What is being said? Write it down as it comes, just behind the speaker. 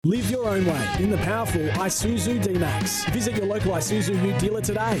Live your own way in the powerful Isuzu D-Max. Visit your local Isuzu Ute dealer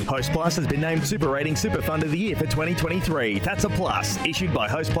today. Host Plus has been named Super Rating Super Fund of the Year for 2023. That's a plus. Issued by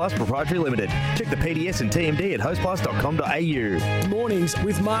Host Plus Proprietary Limited. Check the PDS and TMD at hostplus.com.au. Mornings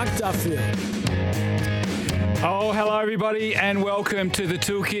with Mark Duffield. Oh, hello everybody and welcome to the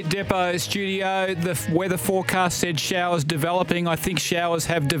Toolkit Depot studio. The weather forecast said showers developing. I think showers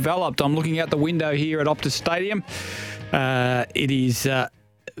have developed. I'm looking out the window here at Optus Stadium. It is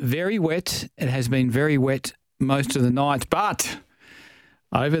very wet. It has been very wet most of the night, but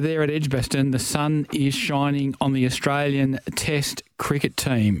over there at Edgbaston, the sun is shining on the Australian Test cricket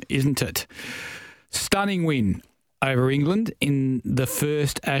team, isn't it? Stunning win over England in the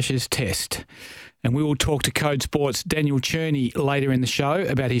first Ashes Test. And we will talk to Code Sports' Daniel Cherney later in the show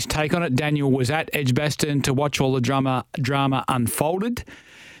about his take on it. Daniel was at Edgbaston to watch all the drama unfolded.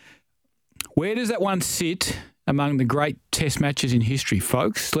 Where does that one sit among the great Test matches in history,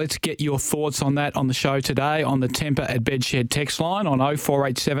 folks? Let's get your thoughts on that on the show today on the Temper at Bedshed text line on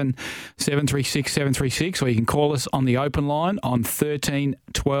 0487 736 736, or you can call us on the open line on 13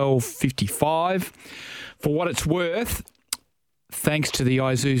 12 55. For what it's worth, thanks to the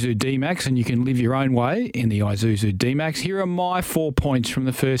Isuzu D-Max, and you can live your own way in the Isuzu D-Max, here are my 4 points from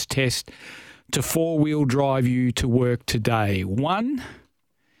the first test to four-wheel drive you to work today. 1,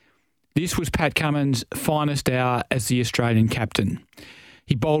 this was Pat Cummins' finest hour as the Australian captain.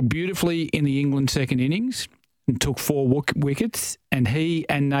 He bowled beautifully in the England second innings and took 4 wickets, and he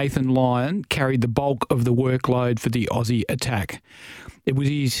and Nathan Lyon carried the bulk of the workload for the Aussie attack. It was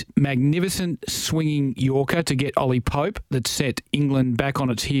his magnificent swinging Yorker to get Ollie Pope that set England back on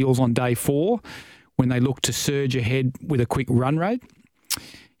its heels on day 4 when they looked to surge ahead with a quick run rate.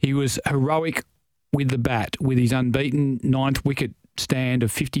 He was heroic with the bat, with his unbeaten 9th wicket stand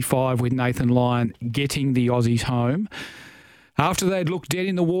of 55 with Nathan Lyon getting the Aussies home after they'd looked dead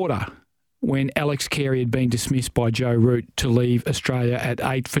in the water when Alex Carey had been dismissed by Joe Root to leave Australia at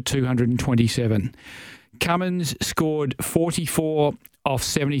 8 for 227. Cummins scored 44 off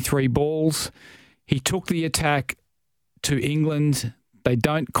 73 balls. He took the attack to England. They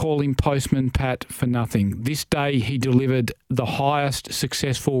don't call him Postman Pat for nothing. This day he delivered the highest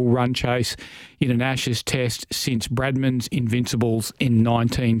successful run chase in an Ashes Test since Bradman's Invincibles in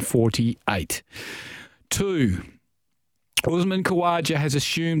 1948. 2, Usman Khawaja has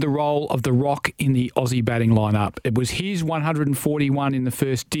assumed the role of the rock in the Aussie batting lineup. It was his 141 in the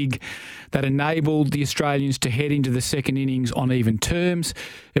first dig that enabled the Australians to head into the second innings on even terms.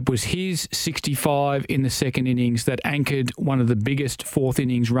 It was his 65 in the second innings that anchored one of the biggest fourth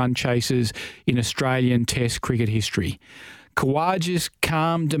innings run chases in Australian Test cricket history. Khawaja's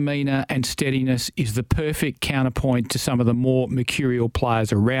calm demeanour and steadiness is the perfect counterpoint to some of the more mercurial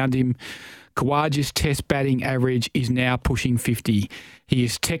players around him. Khawaja's Test batting average is now pushing 50. He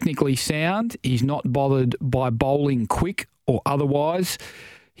is technically sound. He's not bothered by bowling quick or otherwise.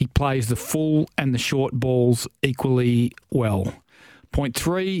 He plays the full and the short balls equally well. Point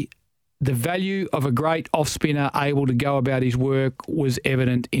 3, the value of a great off-spinner able to go about his work was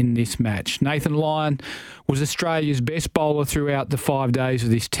evident in this match. Nathan Lyon was Australia's best bowler throughout the 5 days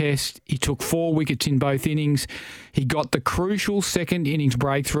of this test. He took 4 wickets in both innings. He got the crucial second innings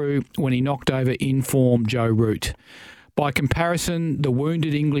breakthrough when he knocked over in-form Joe Root. By comparison, the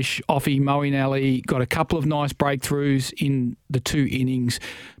wounded English offie Moeen Ali got a couple of nice breakthroughs in the 2 innings,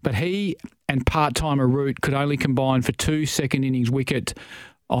 but he and part-timer Root could only combine for 2 second innings wickets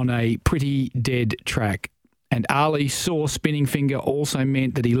on a pretty dead track. And Ali's sore spinning finger also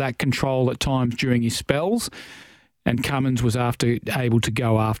meant that he lacked control at times during his spells, and Cummins was able to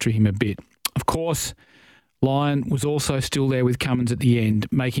go after him a bit. Of course, Lyon was also still there with Cummins at the end,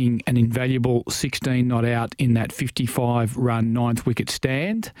 making an invaluable 16 not out in that 55-run 9th wicket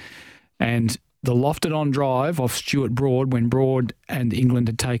stand. And the lofted-on drive off Stuart Broad when Broad and England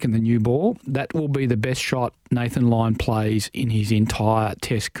had taken the new ball, that will be the best shot Nathan Lyon plays in his entire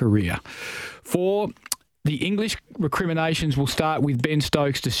Test career. 4, the English recriminations will start with Ben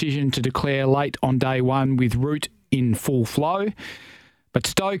Stokes' decision to declare late on day 1 with Root in full flow. But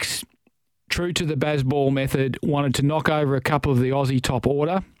Stokes, true to the Bazball method, wanted to knock over a couple of the Aussie top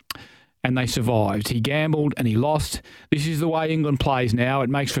order, and they survived. He gambled and he lost. This is the way England plays now. It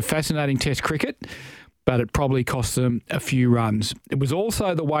makes for fascinating Test cricket, but it probably cost them a few runs. It was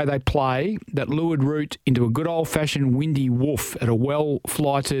also the way they play that lured Root into a good old-fashioned windy woof at a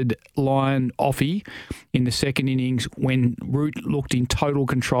well-flighted Lyon offie in the second innings when Root looked in total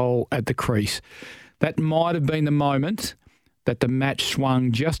control at the crease. That might have been the moment that the match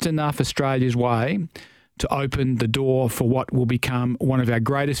swung just enough Australia's way to open the door for what will become one of our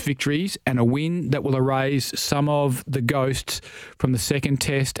greatest victories and a win that will erase some of the ghosts from the second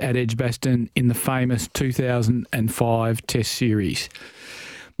test at Edgbaston in the famous 2005 Test Series.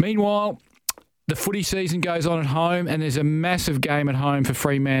 Meanwhile, the footy season goes on at home, and there's a massive game at home for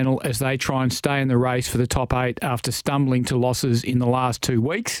Fremantle as they try and stay in the race for the top 8 after stumbling to losses in the last 2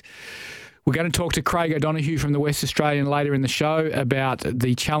 weeks. We're going to talk to Craig O'Donoghue from the West Australian later in the show about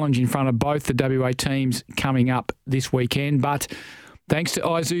the challenge in front of both the WA teams coming up this weekend. But thanks to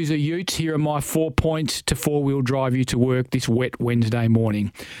Isuzu Utes, here are my 4 points to four-wheel drive you to work this wet Wednesday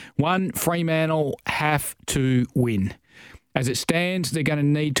morning. 1, Fremantle have to win. As it stands, they're going to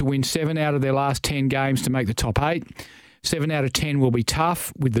need to win 7 out of their last 10 games to make the top 8. 7 out of 10 will be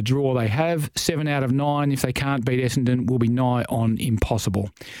tough with the draw they have. 7 out of 9, if they can't beat Essendon, will be nigh on impossible.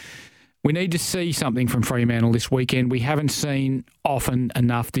 We need to see something from Fremantle this weekend we haven't seen often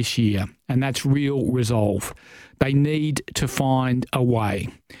enough this year, and that's real resolve. They need to find a way.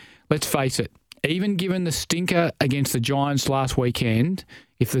 Let's face it, even given the stinker against the Giants last weekend,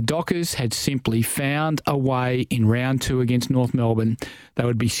 if the Dockers had simply found a way in round 2 against North Melbourne, they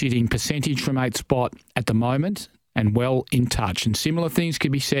would be sitting percentage from 8th spot at the moment and well in touch. And similar things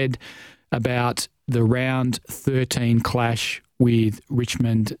could be said about the round 13 clash with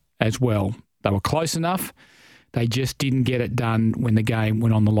Richmond as well. They were close enough. They just didn't get it done when the game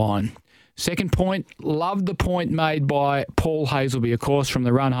went on the line. Second point, loved the point made by Paul Hazelby, of course, from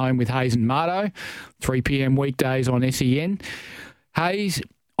the run home with Hayes and Marto, 3 p.m. weekdays on SEN. Hayes,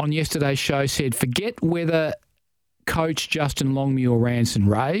 on yesterday's show, said, forget whether coach Justin Longmuir-Ranson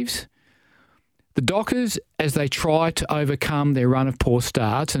raves. The Dockers, as they try to overcome their run of poor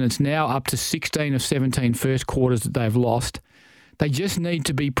starts, and it's now up to 16 of 17 first quarters that they've lost, they just need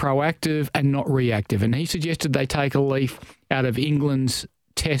to be proactive and not reactive. And he suggested they take a leaf out of England's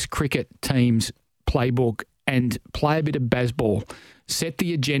Test cricket team's playbook and play a bit of baseball. Set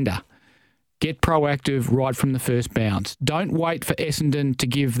the agenda. Get proactive right from the first bounce. Don't wait for Essendon to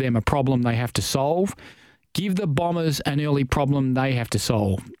give them a problem they have to solve. Give the Bombers an early problem they have to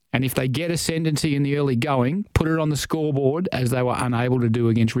solve. And if they get ascendancy in the early going, put it on the scoreboard as they were unable to do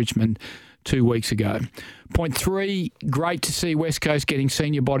against Richmond 2 weeks ago. Point 3, great to see West Coast getting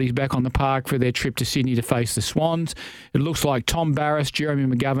senior bodies back on the park for their trip to Sydney to face the Swans. It looks like Tom Barras,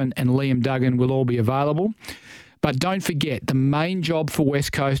 Jeremy McGovern and Liam Duggan will all be available. But don't forget, the main job for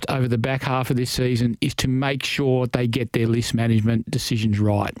West Coast over the back half of this season is to make sure they get their list management decisions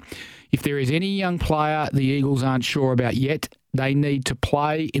right. If there is any young player the Eagles aren't sure about yet, they need to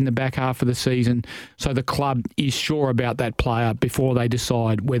play in the back half of the season so the club is sure about that player before they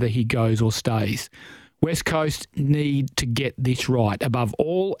decide whether he goes or stays. West Coast need to get this right. Above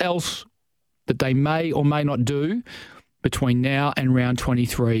all else that they may or may not do between now and round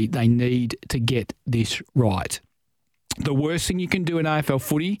 23, they need to get this right. The worst thing you can do in AFL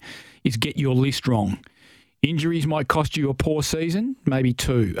footy is get your list wrong. Injuries might cost you a poor season, maybe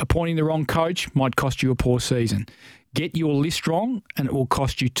 2. Appointing the wrong coach might cost you a poor season. Get your list wrong and it will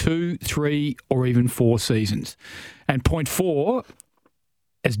cost you 2, 3 or even 4 seasons. And point 4,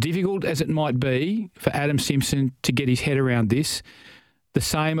 as difficult as it might be for Adam Simpson to get his head around this, the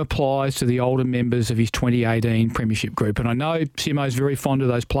same applies to the older members of his 2018 Premiership group. And I know Simo's very fond of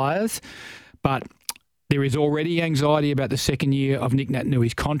those players, but there is already anxiety about the second year of Nick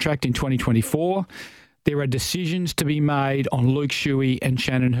Nainui's contract in 2024. There are decisions to be made on Luke Shuey and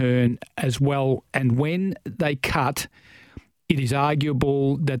Shannon Hearn as well. And when they cut, it is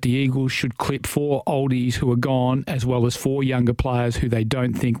arguable that the Eagles should clip 4 oldies who are gone as well as 4 younger players who they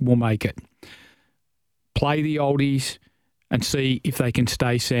don't think will make it. Play the oldies and see if they can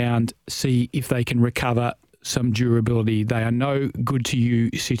stay sound, see if they can recover some durability. They are no good to you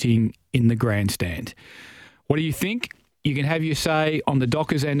sitting in the grandstand. What do you think? You can have your say on the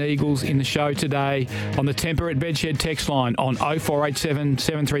Dockers and Eagles in the show today on the Temperate Bedshed text line on 0487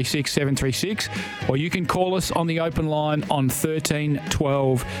 736 736, or you can call us on the open line on 13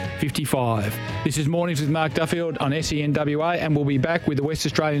 12 55. This is Mornings with Mark Duffield on SENWA, and we'll be back with the West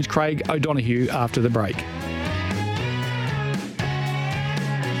Australians' Craig O'Donoghue after the break.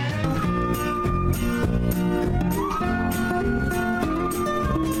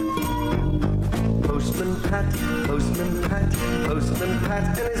 Postman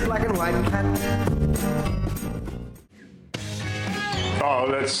Pat, and his black and white cat. Oh,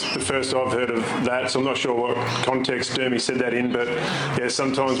 that's the first I've heard of that, so I'm not sure what context Dermy said that in, but yeah,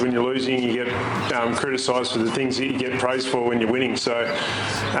 sometimes when you're losing, you get criticised for the things that you get praised for when you're winning. So,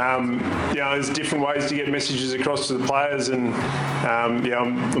 there's different ways to get messages across to the players, and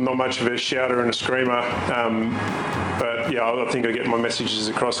I'm not much of a shouter and a screamer, but I think I get my messages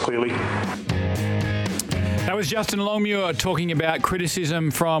across clearly. That was Justin Longmuir talking about criticism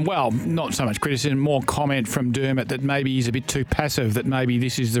from, well, not so much criticism, more comment from Dermot that maybe he's a bit too passive, that maybe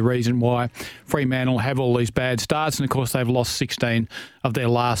this is the reason why Fremantle have all these bad starts. And, of course, they've lost 16 of their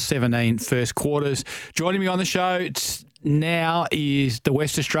last 17 first quarters. Joining me on the show now is the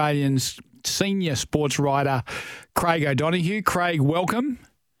West Australian's senior sports writer, Craig O'Donoghue. Craig, welcome.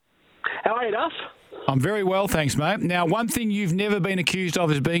 How are you, Duff? I'm very well, thanks, mate. Now, one thing you've never been accused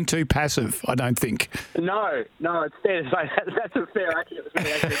of is being too passive, I don't think. No, it's fair to say that's a fair accurate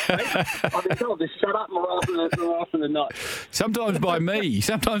statement. I've been told to shut up more often than not. Sometimes by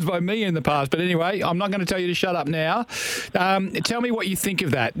me in the past. But anyway, I'm not going to tell you to shut up now. Tell me what you think of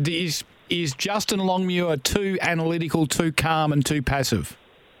that. Is Justin Longmuir too analytical, too calm and too passive?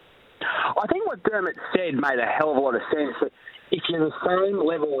 I think what Dermot said made a hell of a lot of sense. If you're the same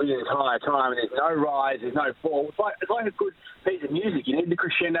level the entire time and there's no rise, there's no fall, it's like a good piece of music. You need the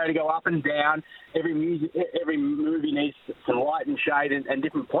crescendo to go up and down. Every movie needs some light and shade and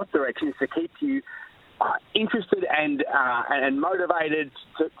different plot directions to keep you interested and motivated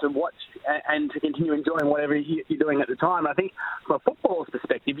to watch and to continue enjoying whatever you're doing at the time. I think from a footballer's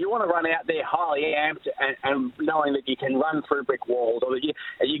perspective, you want to run out there highly amped and knowing that you can run through brick walls or that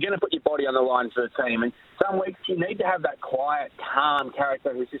you're going to put your body on the line for the team. And some weeks you need to have that quiet, calm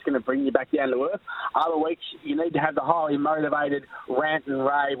character who's just going to bring you back down to earth. Other weeks you need to have the highly motivated rant and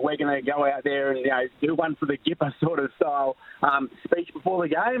rave. We're going to go out there and do one for the Gipper sort of style speech before the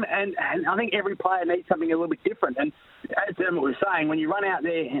game. And I think every player needs something a little bit different. And as Dermot was saying, when you run out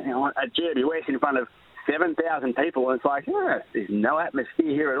there at GWS in front of 7,000 people, and it's like, there's no atmosphere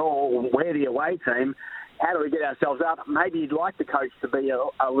here at all. We're the away team. How do we get ourselves up? Maybe you'd like the coach to be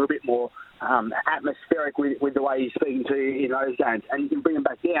a little bit more atmospheric with the way he's speaking to you in those games. And you can bring them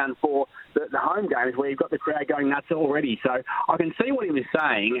back down for the home games where you've got the crowd going nuts already. So I can see what he was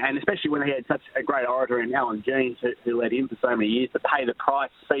saying, and especially when he had such a great orator in Alan Jeans, who led him for so many years, to pay the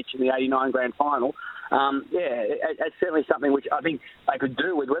price speech in the 89 grand final. It's certainly something which I think they could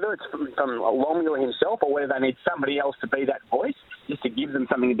do with, whether it's from Longmuir himself or whether they need somebody else to be that voice, just to give them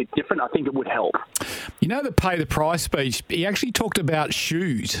something a bit different. I think it would help. You know, the pay the price speech, he actually talked about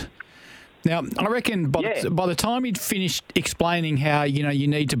shoes. Now, I reckon by the time he'd finished explaining how, you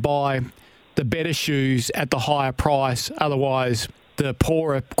need to buy the better shoes at the higher price, otherwise the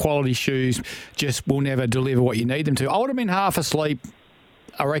poorer quality shoes just will never deliver what you need them to. I would have been half asleep,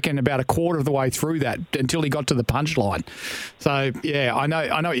 I reckon, about a quarter of the way through that until he got to the punchline. So, yeah, I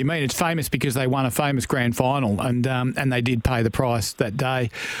know what you mean. It's famous because they won a famous grand final and they did pay the price that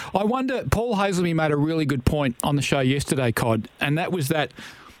day. I wonder, Paul Hazelby made a really good point on the show yesterday, Cod, and that was that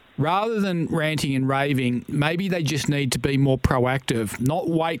rather than ranting and raving, maybe they just need to be more proactive, not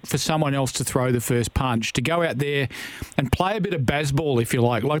wait for someone else to throw the first punch, to go out there and play a bit of baseball, if you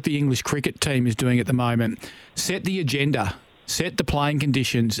like the English cricket team is doing at the moment. Set the agenda, set the playing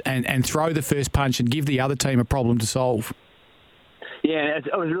conditions and throw the first punch and give the other team a problem to solve. Yeah, it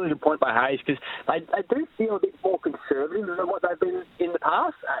was a really good point by Hayes, because they do feel a bit more conservative than what they've been in the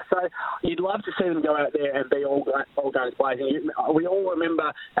past. So you'd love to see them go out there and be all guns blazing. We all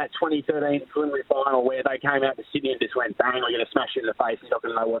remember that 2013 preliminary final where they came out to Sydney and just went, bang, we're going to smash you in the face. You're not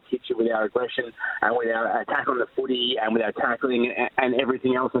going to know what hits you with our aggression and with our attack on the footy and with our tackling and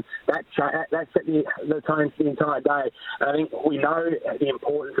everything else. And that set the tone for the entire day. And I think we know the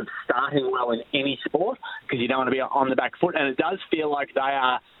importance of starting well in any sport, because you don't want to be on the back foot. And it does feel like they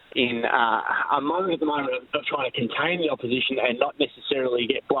are in a moment at the moment of trying to contain the opposition and not necessarily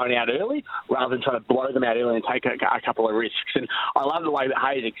get blown out early, rather than trying to blow them out early and take a couple of risks. And I love the way that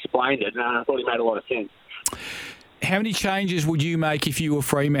Hayes explained it, and I thought he made a lot of sense. How many changes would you make if you were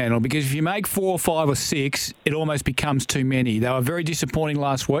Fremantle? Because if you make 4 or 5 or 6, it almost becomes too many. They were very disappointing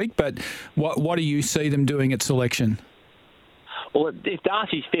last week, but what do you see them doing at selection? Well, if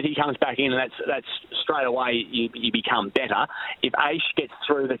Darcy's fit, he comes back in, and that's straight away you become better. If Aish gets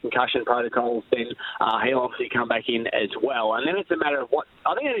through the concussion protocols, then he'll obviously come back in as well. And then it's a matter of what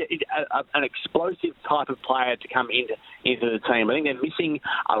I think an explosive type of player to come into the team. I think they're missing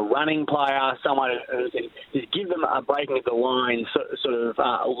a running player, someone who can just give them a breaking of the line sort of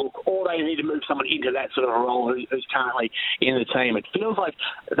look, or they need to move someone into that sort of role who's currently in the team. It feels like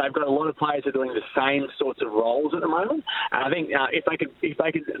they've got a lot of players who are doing the same sorts of roles at the moment. And I think if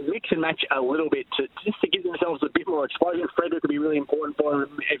they could mix and match a little bit to give themselves a bit more explosion, Frederick would be really important for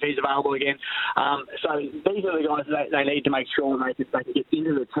them if he's available again. So these are the guys that they need to make sure they can get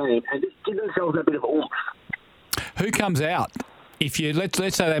into the team and just give themselves a bit of oomph. Who comes out? If you let's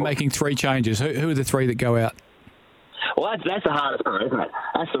say they're making 3 changes, who are the 3 that go out? Well, that's the hardest part, isn't it?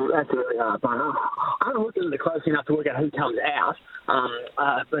 That's the really hard part. I haven't looked at it close enough to work out who comes out,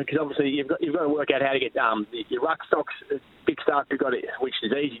 because obviously you've got to work out how to get your ruck stocks fixed up. You've got it, which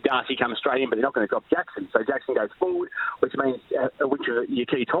is easy. Darcy comes straight in, but they're not going to drop Jackson. So Jackson goes forward, which means which of your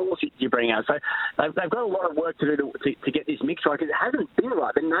key tools you bring out. So they've got a lot of work to do to get this mix right, because it hasn't been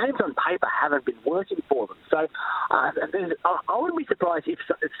right. The names on paper haven't been working for them. So I wouldn't be surprised if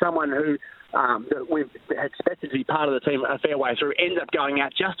someone who that we've expected to be part of the team a fair way through ends up going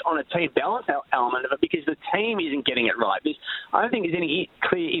out just on a team balance element of it, because the team isn't getting it right. I don't think there's any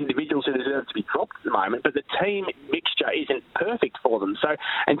clear individuals who deserve to be dropped at the moment, but the team mixture isn't perfect for them. So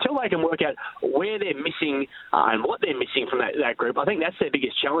until they can work out where they're missing and what they're missing from that group, I think that's their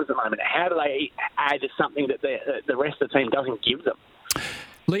biggest challenge at the moment. How do they add to something that the rest of the team doesn't give them?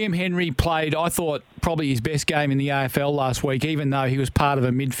 Liam Henry played, I thought, probably his best game in the AFL last week, even though he was part of a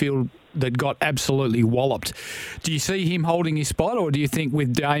midfield that got absolutely walloped. Do you see him holding his spot, or do you think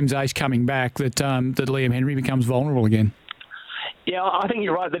with James Ace coming back that Liam Henry becomes vulnerable again? Yeah, I think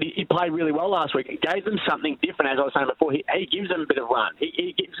you're right that he played really well last week. It gave them something different, as I was saying before. He gives them a bit of run.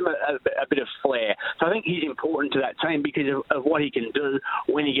 He gives them a bit of flair. So I think he's important to that team because of what he can do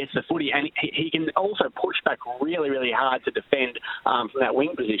when he gets the footy. And he can also push back really, really hard to defend from that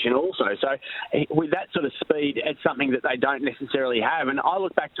wing position also. So with that sort of speed, it's something that they don't necessarily have. And I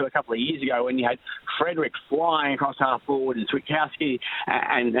look back to a couple of years ago when you had Frederick flying across half forward and Switkowski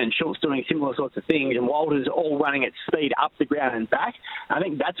and Schultz doing similar sorts of things, and Walters all running at speed up the ground and back. I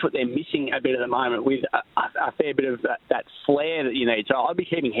think that's what they're missing a bit at the moment, with a fair bit of that flair that you need. So I'd be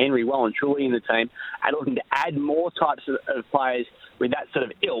keeping Henry well and truly in the team and looking to add more types of players with that sort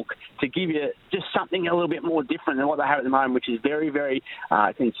of ilk to give you just something a little bit more different than what they have at the moment, which is very, very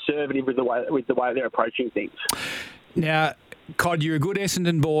conservative with the way they're approaching things. Now, Cod, you're a good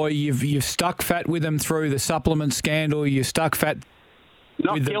Essendon boy. You've stuck fat with them through the supplement scandal. You stuck fat.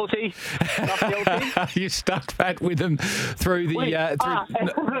 Not guilty. You stuck fat with them through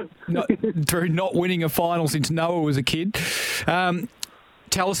through not winning a final since Noah was a kid.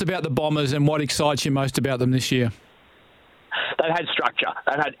 Tell us about the Bombers and what excites you most about them this year. They've had structure.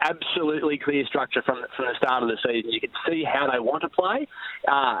 They've had absolutely clear structure from the start of the season. You can see how they want to play,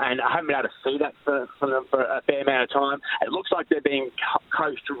 and I haven't been able to see that from them for a fair amount of time. It looks like they're being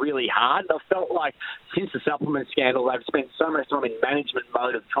coached really hard. They've felt like since the supplement scandal, they've spent so much time in management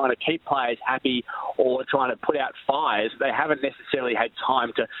mode of trying to keep players happy or trying to put out fires. They haven't necessarily had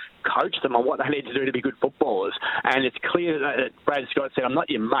time to coach them on what they need to do to be good footballers. And it's clear that Brad Scott said, I'm not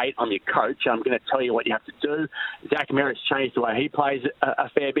your mate, I'm your coach. I'm going to tell you what you have to do. Zach Merritt's changed the way he plays a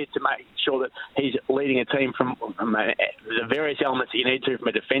fair bit to make sure that he's leading a team from the various elements that you need to from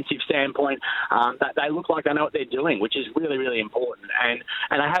a defensive standpoint. That they look like they know what they're doing, which is really, really important. And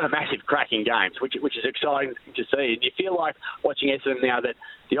they have a massive crack in games, which is exciting to see. And you feel like watching Essendon now that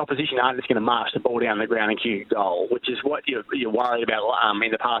the opposition aren't just going to march the ball down the ground and kick a goal, which is what you're worried about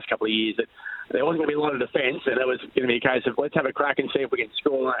in the past couple of years, that there wasn't going to be a lot of defence, and it was going to be a case of let's have a crack and see if we can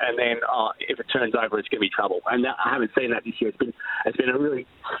score, and then if it turns over, it's going to be trouble. And I haven't seen that this year. It's been a really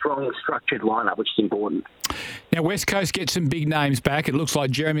strong, structured lineup, which is important. Now, West Coast gets some big names back. It looks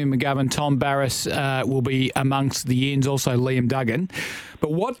like Jeremy McGovern, Tom Barras will be amongst the ends, also Liam Duggan.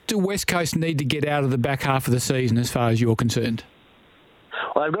 But what do West Coast need to get out of the back half of the season as far as you're concerned?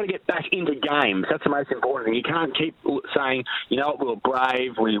 Well, they've got to get back into games. That's the most important thing. You can't keep saying, you know what, we were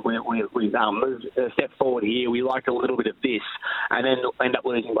brave, we moved a step forward here, we like a little bit of this, and then end up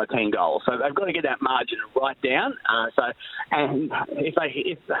losing by 10 goals. So they've got to get that margin right down. And if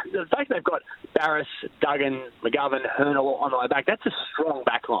the fact they've got Barras, Duggan, McGovern, Hurnell on the way back, that's a strong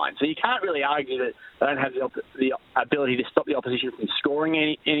back line. So you can't really argue that they don't have the ability to stop the opposition from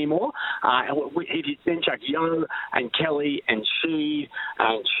scoring anymore. If you then chuck Yo and Kelly and Sheed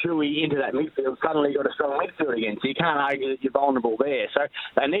and Shuey into that midfield, suddenly you've got a strong midfield again. So you can't argue that you're vulnerable there. So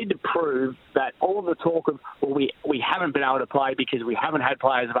they need to prove that all of the talk of, well, we haven't been able to play because we haven't had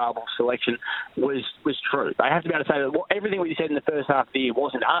players available for selection was true. They have to be able to say that everything we said in the first half of the year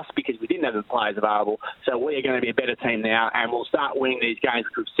wasn't us because we didn't have the players available. So we are going to be a better team now, and we'll start winning these games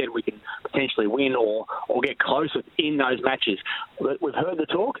which we've said we can potentially win or get close in those matches. We've heard the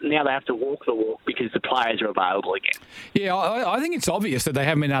talk. Now they have to walk the walk because the players are available again. Yeah, I think it's obvious that they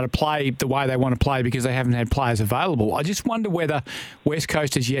haven't been able to play the way they want to play because they haven't had players available. I just wonder whether West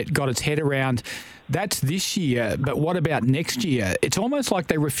Coast has yet got its head around that's this year, but what about next year? It's almost like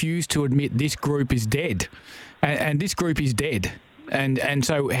they refuse to admit this group is dead, and this group is dead. And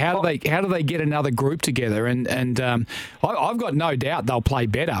so how do they get another group together? And I've got no doubt they'll play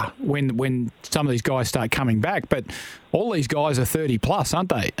better when some of these guys start coming back. But all these guys are 30 plus, aren't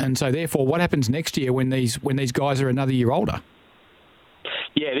they? And so therefore, what happens next year when these guys are another year older?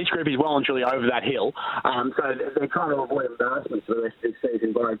 Yeah, this group is well and truly over that hill. So they're trying to avoid embarrassment for the rest of the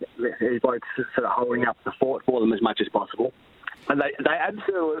season by sort of holding up the fort for them as much as possible. And they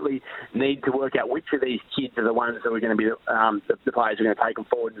absolutely need to work out which of these kids are the ones that are going to be the players who are going to take them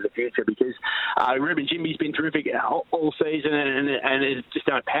forward into the future, because Ruben Jimby's been terrific all season and is just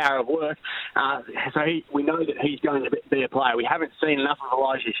done a power of work. So we know that he's going to be a player. We haven't seen enough of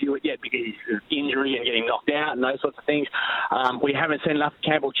Elijah Hewitt yet because he's injury and getting knocked out and those sorts of things. We haven't seen enough of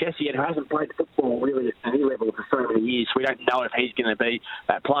Campbell Chessie yet, who hasn't played football really at any level for so many years. So we don't know if he's going to be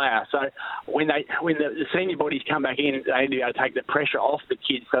that player. So when the senior bodies come back in, they need to be able to take the pressure off the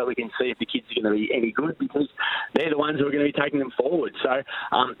kids so we can see if the kids are going to be any good, because they're the ones who are going to be taking them forward. So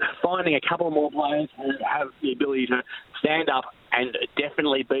finding a couple more players who have the ability to stand up and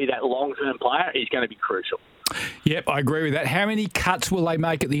definitely be that long-term player is going to be crucial. Yep, I agree with that. How many cuts will they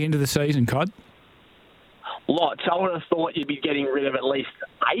make at the end of the season, Cod? Lots. I would have thought you'd be getting rid of at least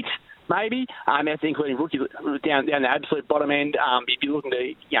 8. Maybe, that's including rookie down the absolute bottom end. You'd be looking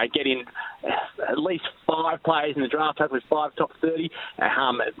to get in at least 5 players in the draft, hopefully 5 top 30,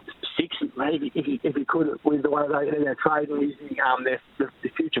 6 maybe if you could, with the way they're trading using the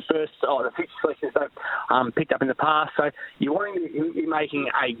future first or the future selections they've picked up in the past. So you're making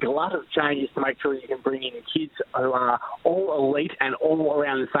a glut of changes to make sure you can bring in kids who are all elite and all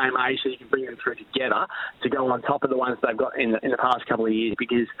around the same age, so you can bring them through together to go on top of the ones they've got in the past couple of years,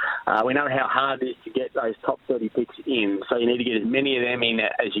 because we know how hard it is to get those top 30 picks in. So you need to get as many of them in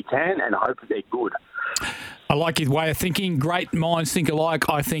as you can and hope that they're good. I like his way of thinking. Great minds think alike.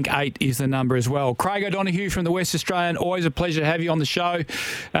 I think 8 is the number as well. Craig O'Donoghue from the West Australian, always a pleasure to have you on the show,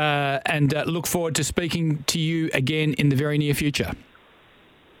 and look forward to speaking to you again in the very near future.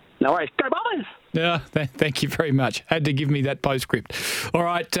 No worries. Go Bombers! Yeah, thank you very much. Had to give me that postscript. All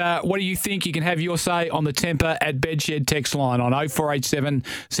right, what do you think? You can have your say on the Temper at Bedshed text line on 0487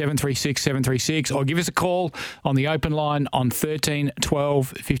 736 736, or give us a call on the open line on 13 12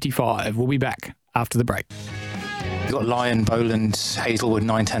 55. We'll be back after the break. You've got Lyon, Bowland, Hazelwood,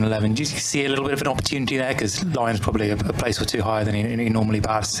 9, 10, 11. Do you see a little bit of an opportunity there? Because Lyon's probably a place or two higher than he normally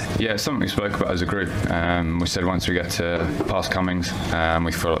bats. Yeah, it's something we spoke about as a group. We said once we get to past Cummings,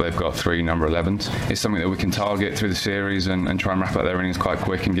 we feel like they've got 3 number 11s. It's something that we can target through the series and try and wrap up their innings quite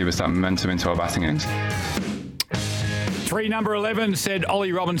quick and give us that momentum into our batting innings. 3 number 11, said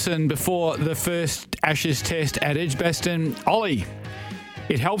Ollie Robinson before the first Ashes test at Edgbaston. Ollie,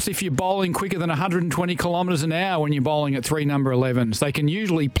 it helps if you're bowling quicker than 120 kilometres an hour when you're bowling at 3 number 11s. They can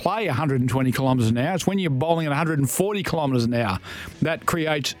usually play 120 kilometres an hour. It's when you're bowling at 140 kilometres an hour that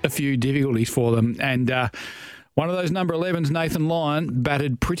creates a few difficulties for them. And one of those number 11s, Nathan Lyon,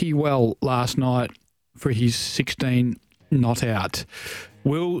 batted pretty well last night for his 16 not out.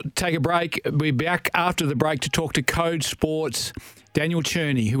 We'll take a break. We'll be back after the break to talk to Code Sports' Daniel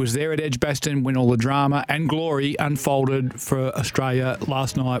Cherney, who was there at Edgbaston when all the drama and glory unfolded for Australia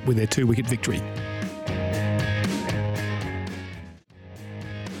last night with their 2-wicket victory.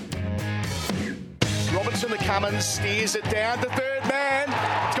 Robinson, the Cummins, steers it down to third man.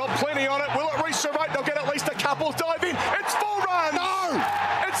 It's got plenty on it. Will it reach the rope? They'll get at least a couple. Dive in. It's full run. No!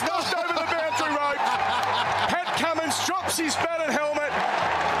 It's knocked over the boundary rope. Pat Cummins drops his bat and helmet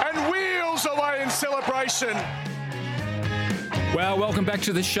and wheels away in celebration. Well, welcome back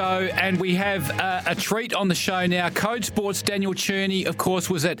to the show, and we have a treat on the show now. Code Sports' Daniel Cherney, of course,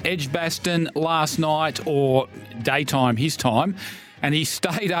 was at Edgbaston last night, or daytime, his time, and he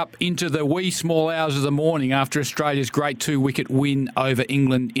stayed up into the wee small hours of the morning after Australia's great 2-wicket win over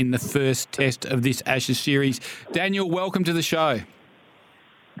England in the first test of this Ashes series. Daniel, welcome to the show.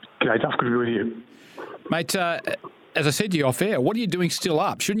 G'day, Duff. Good to be here. Mate, as I said to you off air, what are you doing still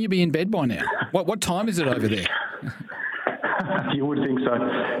up? Shouldn't you be in bed by now? What time is it over there? You would think so.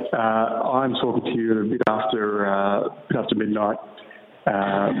 I'm talking to you a bit after midnight.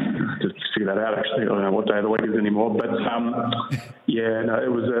 Just to figure that out, actually. I don't know what day of the week it is anymore. But,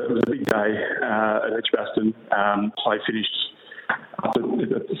 it was a big day at Edgbaston. Play finished at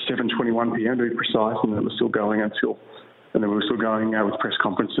 7:21 p.m. to be precise, and it was still going and then we were still going with press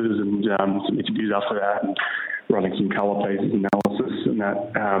conferences and some interviews after that, and writing some colour pieces, analysis and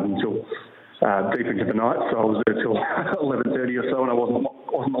that until deep into the night. So I was there till 11:30 or so, and I wasn't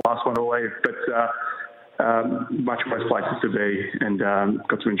the last one to leave. But much worse places to be, and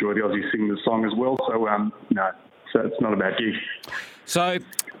got to enjoy the Aussie singing the song as well. So so it's not a bad gig. So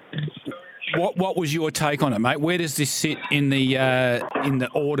What was your take on it, mate? Where does this sit in the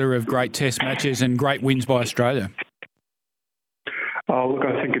order of great Test matches and great wins by Australia? Oh, look,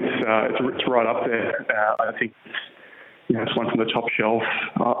 I think it's right up there. I think it's one from the top shelf.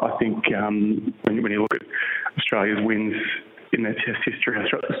 I think when you look at Australia's wins in their Test history,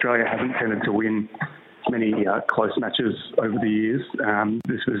 Australia hasn't tended to win many close matches over the years.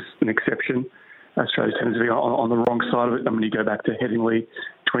 This was an exception. Australia tended to be on the wrong side of it. I mean, you go back to Headingley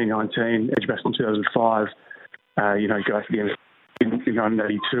 2019, Edgbaston 2005. You go back to the end of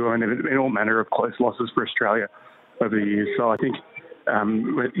 1982. I mean, there have been all manner of close losses for Australia over the years. So I think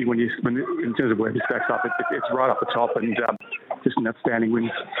in terms of where this stacks up, it's right up the top, and just an outstanding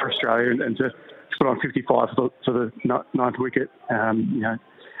win for Australia, and to put on 55 for the ninth wicket, that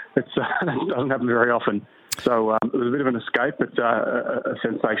doesn't happen very often. So it was a bit of an escape, but a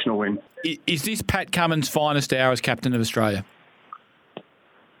sensational win. Is this Pat Cummins' finest hour as captain of Australia?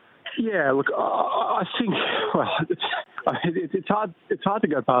 Yeah, look, I think it's hard to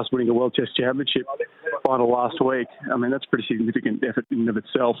go past winning a World Test Championship final last week. I mean, that's a pretty significant effort in and of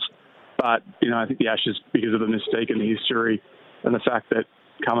itself. But I think the Ashes, because of the mystique and the history, and the fact that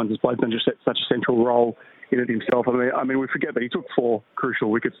Cummins has played such a central role in it himself. I mean, we forget that he took 4 crucial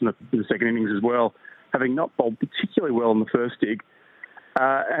wickets in the second innings as well, having not bowled particularly well in the first dig.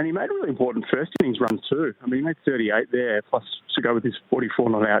 And he made really important first innings runs too. I mean, he made 38 there, plus to go with his 44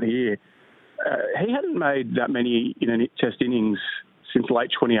 not out here. He hadn't made that many Test innings since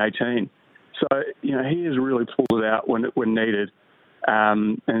late 2018. So, he has really pulled it out when needed.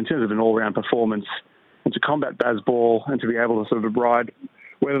 And in terms of an all-round performance, and to combat Bazball and to be able to sort of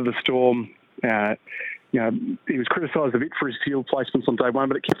weather the storm, he was criticised a bit for his field placements on day one,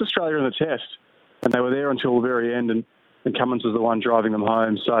 but it kept Australia in the Test. And they were there until the very end, and Cummins was the one driving them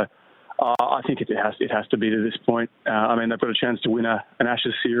home. So I think it has to be to this point. I mean, they've got a chance to win an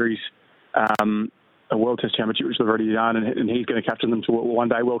Ashes series, a World Test Championship, which they've already done, and he's going to captain them to a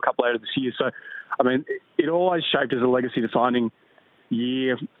one-day World Cup later this year. So, I mean, it always shaped as a legacy-defining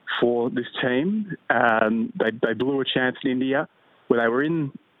year for this team. They blew a chance in India, where they were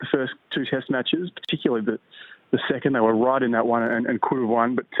in the first 2 Test matches, particularly the second. They were right in that one and could have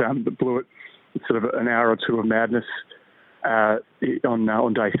won, but blew it. Sort of an hour or two of madness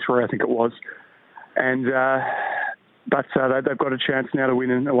on day 3, I think it was. And but they've got a chance now to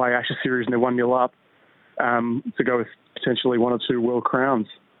win an away Ashes series, and they're 1-0 up to go with potentially 1 or 2 world crowns.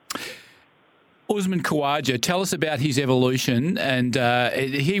 Usman Khawaja, tell us about his evolution. And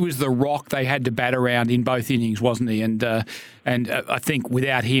he was the rock they had to bat around in both innings, wasn't he? And I think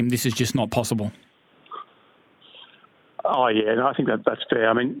without him, this is just not possible. Oh, yeah, no, I think that's fair.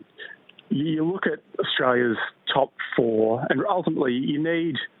 I mean, you look at Australia's top 4, and ultimately you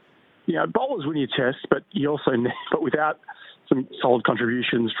need, bowlers win your Tests, but you also need, but without some solid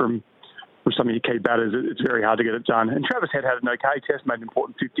contributions from some of your key batters, it's very hard to get it done. And Travis Head had an okay Test, made an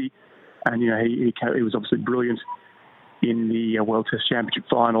important 50, and he was obviously brilliant in the World Test Championship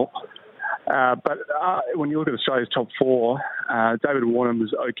final. But when you look at Australia's top 4, David Warner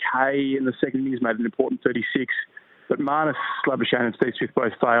was okay in the second innings, made an important 36, but Marnus, Labuschagne and Steve Smith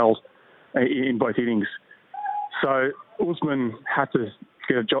both failed in both innings. So Usman had to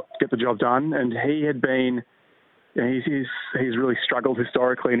get the job done, and he had been, he's really struggled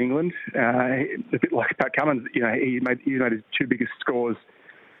historically in England. A bit like Pat Cummins, he made his 2 biggest scores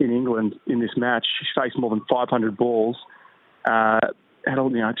in England in this match. He faced more than 500 balls. Had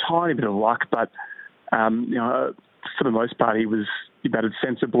a tiny bit of luck, but for the most part, he batted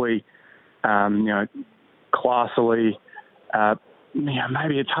sensibly, classily.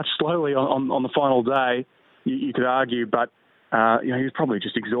 Maybe a touch slowly on the final day, you could argue, but he was probably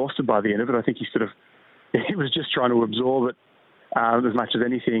just exhausted by the end of it. I think he was just trying to absorb it as much as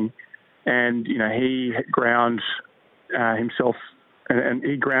anything, and he ground himself and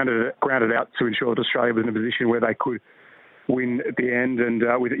he grounded out to ensure that Australia was in a position where they could win at the end. And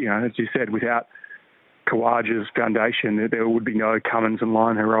with as you said, without Khawaja's foundation, there would be no Cummins and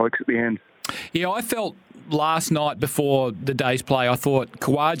Lyon heroics at the end. Yeah, I felt last night before the day's play, I thought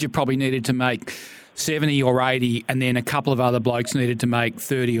Khawaja probably needed to make 70 or 80, and then a couple of other blokes needed to make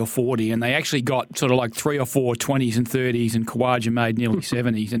 30 or 40, and they actually got sort of like 3 or 4 20s and 30s, and Khawaja made nearly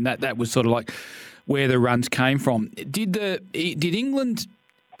 70s, and that was sort of like where the runs came from. Did England,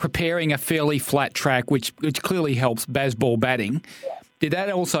 preparing a fairly flat track, which clearly helps Bazball batting, did that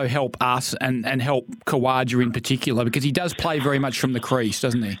also help us and help Khawaja in particular? Because he does play very much from the crease,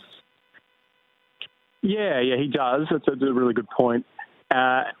 doesn't he? Yeah, he does. That's a really good point.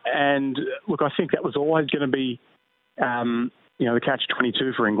 And look, I think that was always going to be, the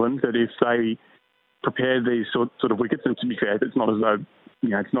catch-22 for England, that if they prepared these sort of wickets, and to be fair, it's not as though,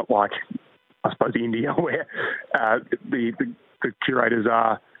 it's not like I suppose, India, where the curators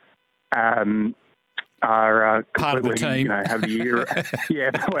are part of the team. Have the year.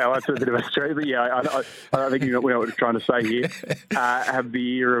 Yeah, well, that's a bit of a story, but yeah, I think we know what we're trying to say here. Have the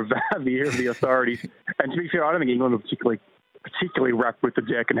year of the authorities, and to be fair, I don't think England were particularly wrapped with the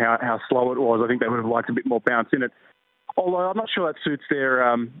deck and how slow it was. I think they would have liked a bit more bounce in it. Although I'm not sure that suits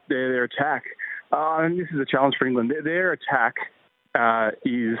their attack. And this is a challenge for England. Their attack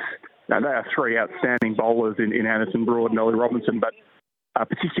is they have three outstanding bowlers in Anderson, Broad, and Ollie Robinson, but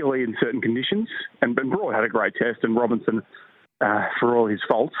particularly in certain conditions. And Broad had a great test, and Robinson, for all his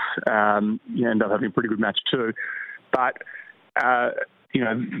faults, ended up having a pretty good match too. But they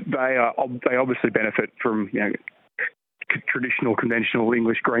obviously benefit from traditional, conventional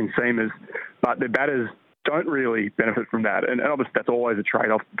English green seamers, but their batters don't really benefit from that. And obviously that's always a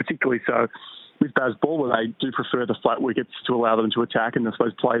trade-off, particularly so with Bazball, where they do prefer the flat wickets to allow them to attack and I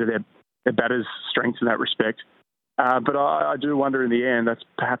suppose play to their batters' strengths in that respect. But I do wonder in the end, that's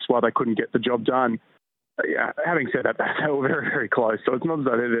perhaps why they couldn't get the job done. Having said that, they were very, very close. So it's not as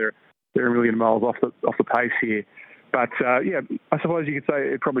though they're a million miles off the pace here. But I suppose you could say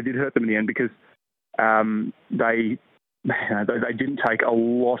it probably did hurt them in the end because they didn't take a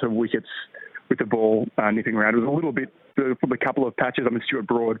lot of wickets with the ball nipping around. It was a little bit, probably a couple of patches. I mean, Stuart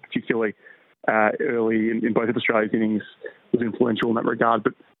Broad, particularly early in both of Australia's innings, was influential in that regard.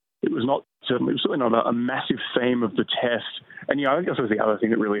 But it was certainly not a massive theme of the test. And I think that was the other thing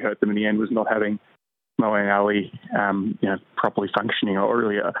that really hurt them in the end was not having Moeen Ali, properly functioning, or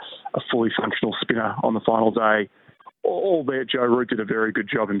really a fully functional spinner on the final day. Albeit Joe Root did a very good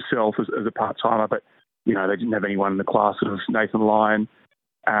job himself as a part-timer, but they didn't have anyone in the class of Nathan Lyon.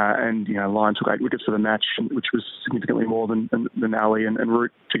 And Lyon took 8 wickets for the match, which was significantly more than Ali and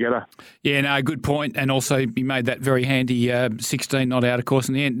Root together. Yeah, no, good point. And also he made that very handy 16 not out, of course,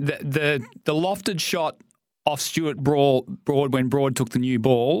 in the end. The lofted shot off Stuart Broad when Broad took the new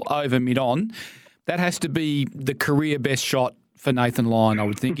ball over mid-on, that has to be the career best shot for Nathan Lyon, I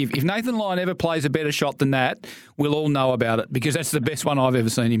would think. If Nathan Lyon ever plays a better shot than that, we'll all know about it because that's the best one I've ever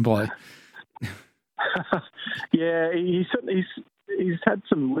seen him play. Yeah, he's had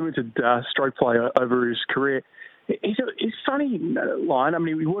some limited stroke play over his career. He's funny, Lyon. I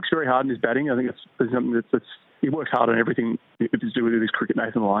mean, he works very hard in his batting. I think it's something that's he works hard on everything to do with his cricket,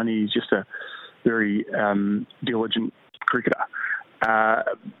 Nathan Lyon. He's just a very diligent cricketer.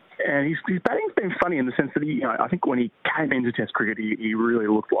 And his batting's been funny in the sense that I think when he came into Test cricket, he really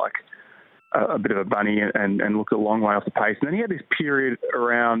looked like a bit of a bunny and looked a long way off the pace. And then he had this period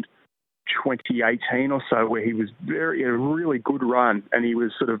around 2018 or so where he was a really good run and he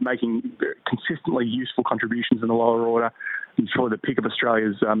was sort of making consistently useful contributions in the lower order and for the pick of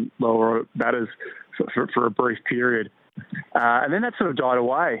Australia's lower order batters for a brief period. And then that sort of died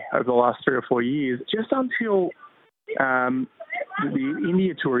away over the last 3 or 4 years, just until the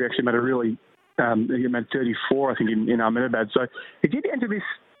India tour. He actually made he made 34, I think, in Ahmedabad. So he did enter this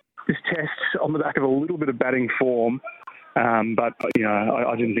test on the back of a little bit of batting form. But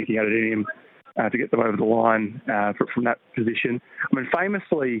I didn't think he had it in him to get them over the line from that position. I mean,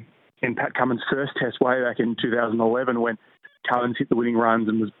 famously, in Pat Cummins' first test way back in 2011, when Cummins hit the winning runs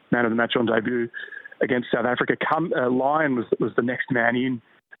and was man of the match on debut against South Africa, Lyon was the next man in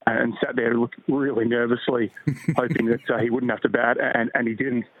and sat there really nervously, hoping that he wouldn't have to bat, and he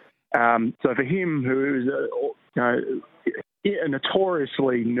didn't. So for him, who is a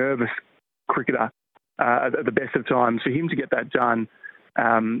notoriously nervous cricketer, at the best of times, for him to get that done,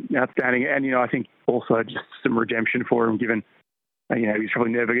 outstanding. And I think also just some redemption for him, given he was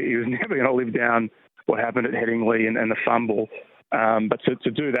never going to live down what happened at Headingley and the fumble. But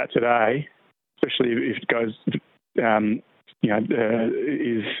to do that today, especially if it goes,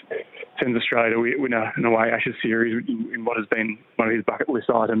 sends Australia to win an away Ashes series in what has been one of his bucket list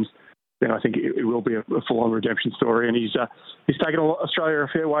items, then I think it will be a full-on redemption story. And he's taken Australia a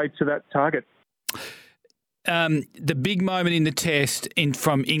fair way to that target. The big moment in the test,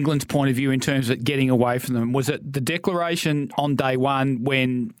 from England's point of view, in terms of getting away from them, was it the declaration on day one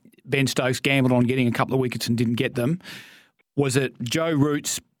when Ben Stokes gambled on getting a couple of wickets and didn't get them? Was it Joe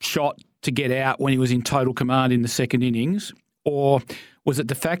Root's shot to get out when he was in total command in the second innings? Or was it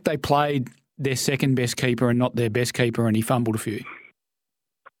the fact they played their second best keeper and not their best keeper and he fumbled a few?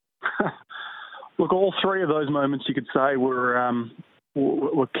 Look, all three of those moments you could say were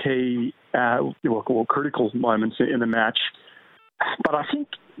key, critical moments in the match. But I think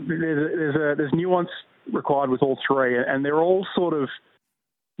there's nuance required with all three, and they're all sort of,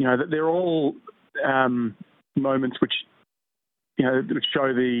 they're all moments which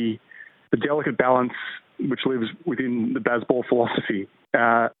show the delicate balance which lives within the Bazball philosophy.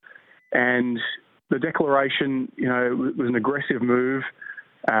 And the declaration, was an aggressive move,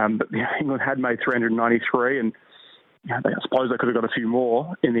 but England had made 393, and I suppose they could have got a few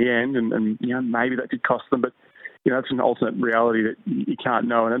more in the end, and maybe that did cost them, but that's an alternate reality that you can't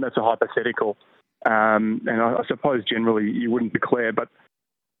know, and that's a hypothetical. And I suppose generally you wouldn't declare, but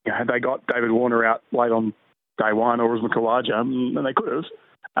had they got David Warner out late on day one, or Usman Khawaja, and they could have,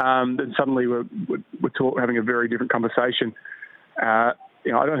 then suddenly we're having a very different conversation. I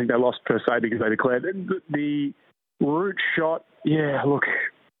don't think they lost per se because they declared. The Root shot, look,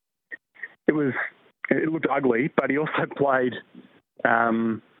 it looked ugly, but he also played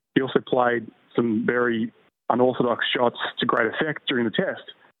some very unorthodox shots to great effect during the test,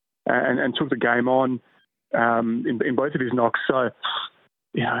 and took the game on in both of his knocks. So,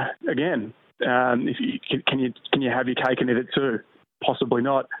 again, can you have your cake and eat it too? Possibly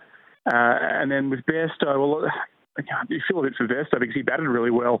not. And then with Bairstow, well, you feel a bit for Bairstow because he batted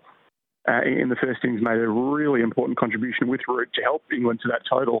really well in the first innings, made a really important contribution with Root to help England to that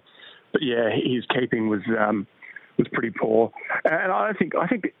total. But his keeping was pretty poor. And I think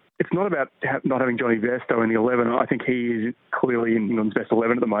it's not about not having Johnny Bairstow in the 11. I think he is clearly in England's best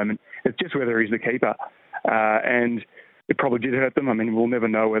 11 at the moment. It's just whether he's the keeper. And it probably did hurt them. I mean, we'll never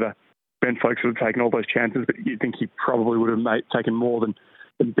know whether Ben Folkes would have taken all those chances, but you'd think he probably would have taken more than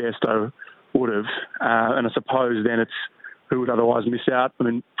Bairstow would have. And I suppose then it's who would otherwise miss out. I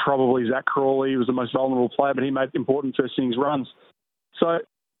mean, probably Zach Crawley was the most vulnerable player, but he made important first innings runs. So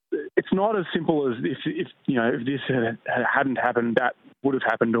it's not as simple as if this hadn't happened, that would have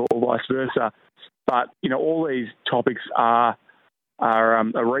happened, or vice versa. But all these topics are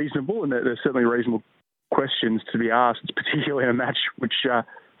reasonable, and they're certainly reasonable questions to be asked, particularly in a match which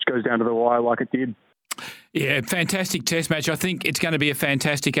goes down to the wire like it did. Yeah, fantastic test match. I think it's going to be a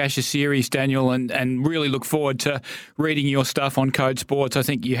fantastic Ashes series, Daniel, and really look forward to reading your stuff on Code Sports. I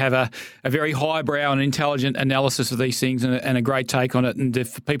think you have a very highbrow and intelligent analysis of these things and a great take on it. And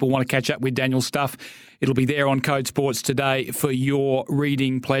if people want to catch up with Daniel's stuff, it'll be there on Code Sports today for your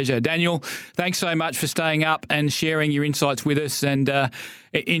reading pleasure. Daniel, thanks so much for staying up and sharing your insights with us, and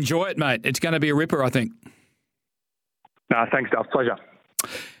enjoy it, mate. It's going to be a ripper, I think. No, thanks, Duff. Pleasure.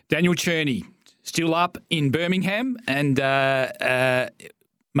 Daniel Cherney, still up in Birmingham, and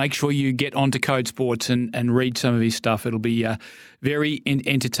make sure you get onto Code Sports and read some of his stuff. It'll be very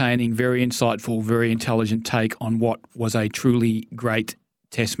entertaining, very insightful, very intelligent take on what was a truly great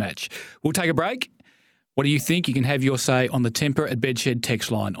test match. We'll take a break. What do you think? You can have your say on the Temper at Bedshed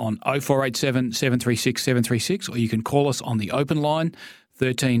text line on 0487 736 736, or you can call us on the open line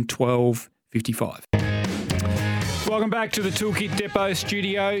 13 12 55. Welcome back to the Toolkit Depot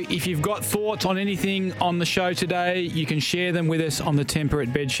studio. If you've got thoughts on anything on the show today, you can share them with us on the Temper at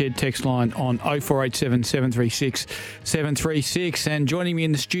Bedshed text line on 0487 736 736. And joining me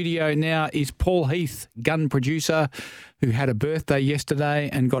in the studio now is Paul Heath, gun producer, who had a birthday yesterday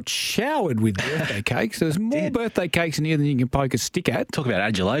and got showered with birthday cakes. There's more birthday cakes in here than you can poke a stick at. Talk about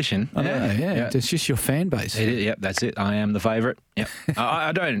adulation. I know, yeah. It's just your fan base. Yep, that's it. I am the favourite. Yep.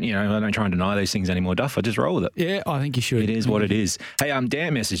 I don't try and deny these things anymore, Duff. I just roll with it. Yeah, I think you should. It is what it is. Hey,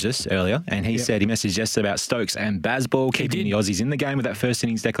 Dan messaged us earlier, and he said he messaged yesterday about Stokes and Bazball keeping the Aussies in the game with that first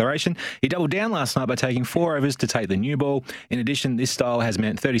innings declaration. He doubled down last night by taking 4 overs to take the new ball. In addition, this style has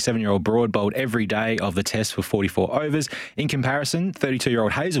meant 37-year-old Broad bowled every day of the test for 44 overs. In comparison,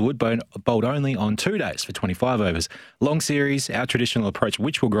 32-year-old Hazelwood bowled only on 2 days for 25 overs. Long series, our traditional approach,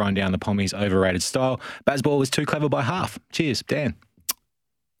 which will grind down the Pommies' overrated style. Bazball was too clever by half. Cheers, Dan.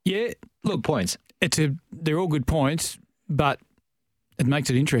 Yeah, look, good points. They're all good points, but it makes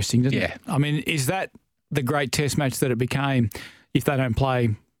it interesting, doesn't it? I mean, is that the great test match that it became if they don't play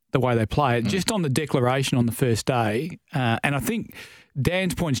the way they play it? Just on the declaration on the first day, and I think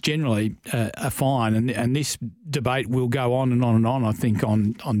Dan's points generally are fine, and this debate will go on and on and on, I think,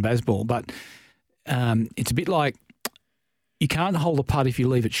 on Bazball, but it's a bit like you can't hold a putt if you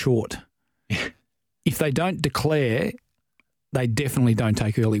leave it short. If they don't declare, they definitely don't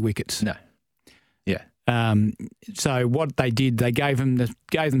take early wickets. No. Yeah. So what they did, they gave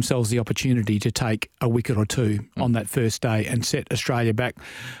themselves the opportunity to take a wicket or two on that first day and set Australia back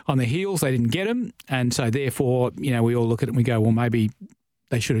on the heels. They didn't get them, and so therefore, we all look at it and we go, well, maybe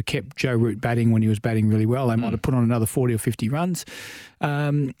they should have kept Joe Root batting when he was batting really well. They might have put on another 40 or 50 runs.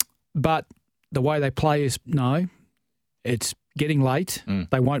 But the way they play is, no, it's getting late.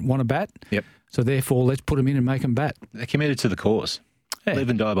 They won't want to bat. Yep. So therefore, let's put them in and make them bat. They're committed to the cause. Yeah. Live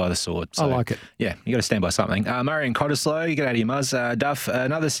and die by the sword. So, I like it. Yeah, you got to stand by something. Murray and Cottesloe, you get out of your muzz. Duff,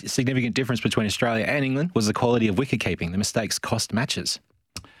 another significant difference between Australia and England was the quality of wicket keeping. The mistakes cost matches.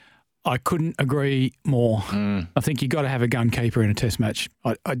 I couldn't agree more. I think you've got to have a gun keeper in a test match.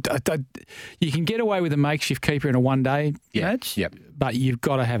 You can get away with a makeshift keeper in a one-day match, but you've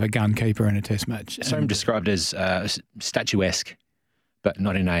got to have a gun keeper in a test match. So I'm described as statuesque, but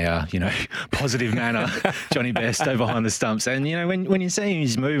not in a positive manner. Johnny Bairstow behind the stumps. And, when you're seeing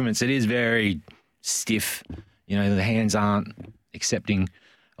his movements, it is very stiff. The hands aren't accepting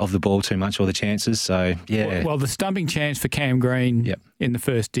of the ball too much or the chances. So, yeah. Well, the stumping chance for Cam Green in the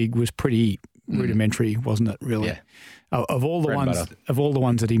first dig was pretty rudimentary, wasn't it, really? Yeah. Of all the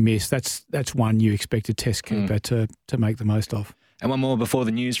ones that he missed, that's one you expect a test keeper to make the most of. And one more before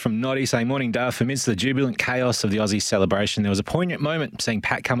the news from Noddy saying, morning, Duff. Amidst the jubilant chaos of the Aussie celebration, there was a poignant moment seeing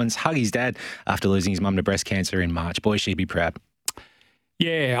Pat Cummins hug his dad after losing his mum to breast cancer in March. Boy, she'd be proud.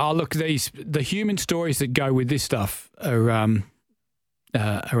 Yeah, look, the human stories that go with this stuff are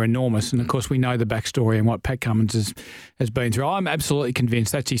enormous. And, of course, we know the backstory and what Pat Cummins has been through. I'm absolutely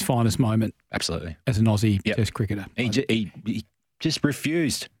convinced that's his finest moment. Absolutely. As an Aussie Test cricketer. He just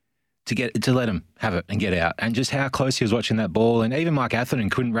refused to let him have it and get out. And just how close he was watching that ball. And even Mike Atherton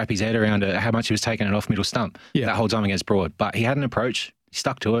couldn't wrap his head around how much he was taking it off middle stump that whole time against Broad. But he had an approach, he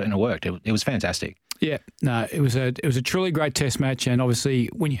stuck to it, and it worked. It was fantastic. Yeah, no, it was a truly great test match, and obviously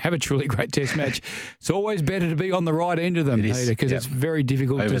when you have a truly great test match, it's always better to be on the right end of them, Peter, because it's very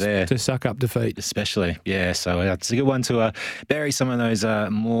difficult to suck up defeat. Especially, yeah. So it's a good one to bury some of those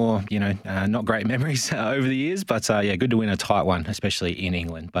more, not great memories over the years. But good to win a tight one, especially in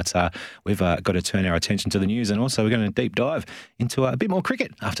England. But we've got to turn our attention to the news, and also we're going to deep dive into a bit more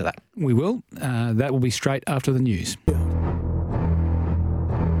cricket after that. We will. That will be straight after the news.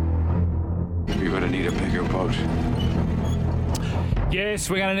 You're going to need a bigger boat. Yes,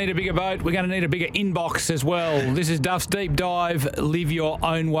 we're going to need a bigger boat. We're going to need a bigger inbox as well. This is Duff's Deep Dive. Live your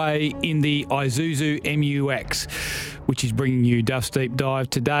own way in the Isuzu MU-X, which is bringing you Duff's Deep Dive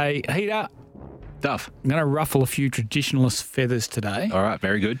today. Heater. Duff. I'm going to ruffle a few traditionalist feathers today. All right,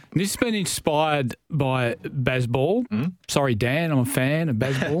 very good. This has been inspired by Bazball. Sorry, Dan, I'm a fan of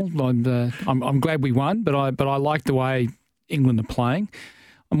Bazball. I'm glad we won, but I like the way England are playing.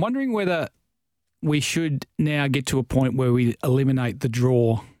 I'm wondering whether we should now get to a point where we eliminate the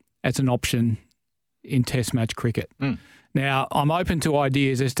draw as an option in Test match cricket. Now, I'm open to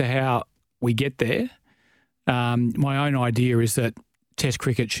ideas as to how we get there. My own idea is that Test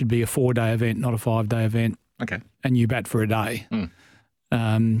cricket should be a 4-day event, not a 5-day event. Okay. And you bat for a day.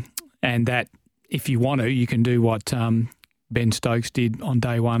 And that, if you want to, you can do what Ben Stokes did on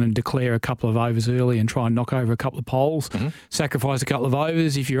day one and declare a couple of overs early and try and knock over a couple of poles, sacrifice a couple of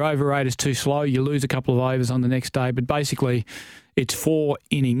overs. If your over rate is too slow, you lose a couple of overs on the next day. But basically, it's 4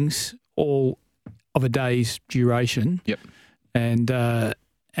 innings, all of a day's duration. Yep.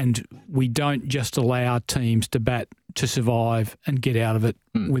 And we don't just allow teams to bat to survive and get out of it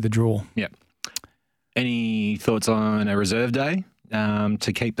with a draw. Yep. Any thoughts on a reserve day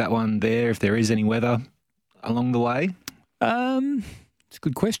to keep that one there if there is any weather along the way? It's a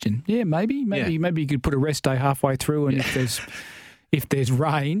good question. Yeah, maybe you could put a rest day halfway through, and if there's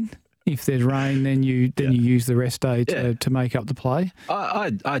rain, then you use the rest day to make up the play.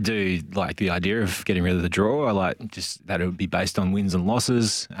 I do like the idea of getting rid of the draw. I like just that it would be based on wins and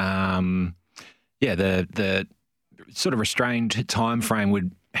losses. The sort of restrained time frame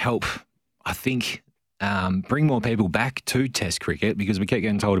would help, I think, bring more people back to Test cricket, because we keep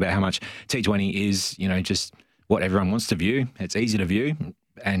getting told about how much T20 is, just what everyone wants to view. It's easy to view.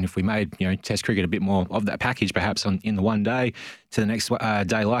 And if we made, Test cricket a bit more of that package, perhaps in the one day to the next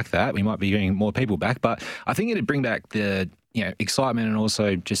day like that, we might be getting more people back. But I think it'd bring back the, excitement and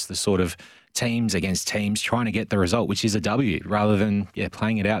also just the sort of teams against teams trying to get the result, which is a W, rather than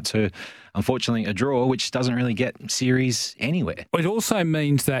playing it out to, unfortunately, a draw, which doesn't really get series anywhere. It also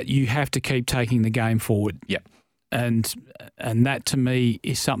means that you have to keep taking the game forward. Yep. And that to me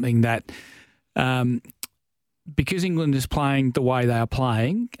is something that because England is playing the way they are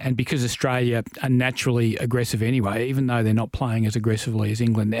playing, and because Australia are naturally aggressive anyway, even though they're not playing as aggressively as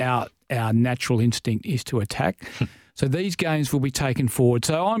England, our natural instinct is to attack. So these games will be taken forward.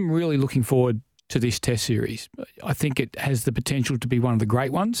 So I'm really looking forward to this Test series. I think it has the potential to be one of the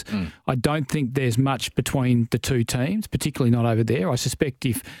great ones. I don't think there's much between the two teams, particularly not over there. I suspect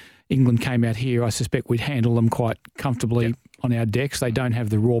if England came out here, I suspect we'd handle them quite comfortably on our decks. They don't have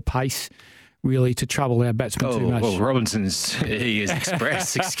the raw pace really to trouble our batsmen too much. Well, he is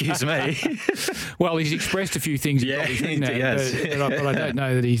expressed, excuse me. Well, he's expressed a few things. Yeah, he has. But I don't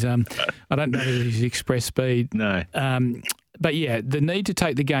know that he's expressed speed. No. But yeah, the need to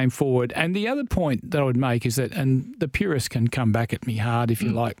take the game forward. And the other point that I would make is that, and the purists can come back at me hard if they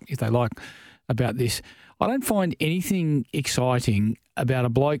like. about this. I don't find anything exciting about a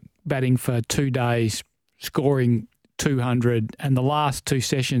bloke batting for 2 days, scoring 200, and the last 2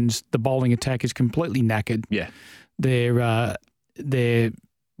 sessions, the bowling attack is completely knackered. Yeah. They're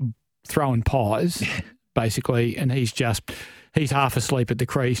throwing pies, basically, and he's half asleep at the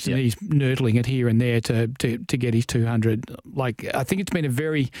crease and he's nurtling it here and there to get his 200. Like, I think it's been a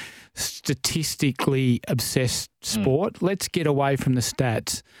very statistically obsessed sport. Let's get away from the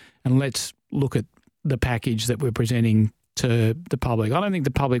stats and let's look at the package that we're presenting to the public. I don't think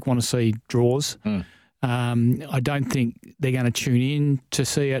the public want to see draws. I don't think they're going to tune in to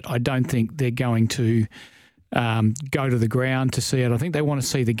see it. I don't think they're going to go to the ground to see it. I think they want to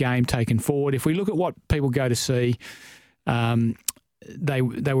see the game taken forward. If we look at what people go to see, they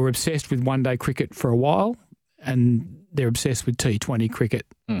were obsessed with one-day cricket for a while, and they're obsessed with T20 cricket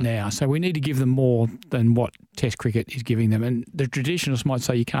now. So we need to give them more than what Test cricket is giving them. And the traditionalists might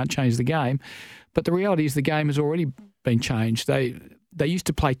say you can't change the game, but the reality is the game has already been changed. They used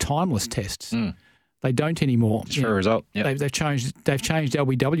to play timeless tests. They don't anymore. Just for a result. Yep. They've changed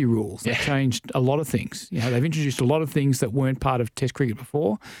LBW rules. They've changed a lot of things. They've introduced a lot of things that weren't part of Test cricket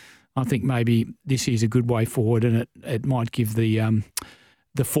before. I think maybe this is a good way forward, and it might give the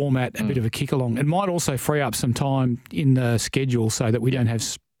format a bit of a kick along. It might also free up some time in the schedule so that we don't have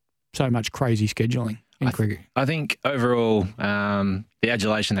so much crazy scheduling in cricket. I think overall, the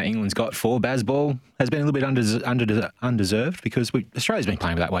adulation that England's got for Bazball has been a little bit undeserved because Australia's been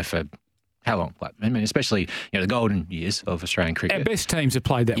playing that way for how long? I mean, especially the golden years of Australian cricket. Our best teams have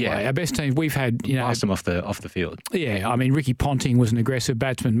played that way. Our best teams, we've had blast them off the field. Yeah, I mean, Ricky Ponting was an aggressive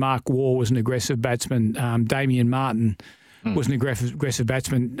batsman. Mark Waugh was an aggressive batsman. Damien Martin was an aggressive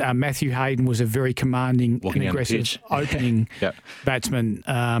batsman. Matthew Hayden was a very commanding and aggressive opening batsman.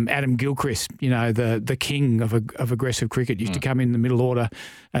 Adam Gilchrist, the king of aggressive cricket, used to come in the middle order,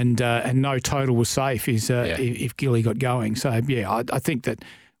 and no total was safe if Gilly got going. So I think that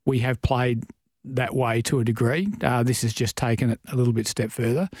we have played that way to a degree. This has just taken it a little bit step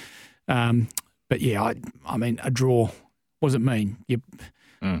further. But I mean, a draw, what does it mean?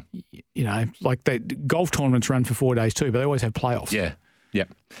 Like the golf tournaments run for 4 days too, but they always have playoffs. Yeah.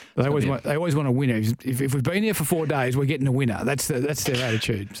 They always want a winner. If we've been here for 4 days, we're getting a winner. That's their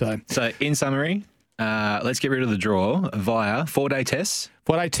attitude. So in summary, let's get rid of the draw via 4-day tests.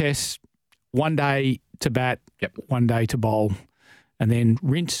 4-day tests, 1 day to bat, 1 day to bowl. And then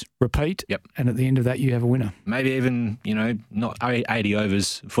rinse, repeat, and at the end of that, you have a winner. Maybe even, not 80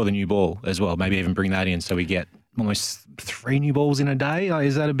 overs for the new ball as well. Maybe even bring that in so we get almost 3 new balls in a day.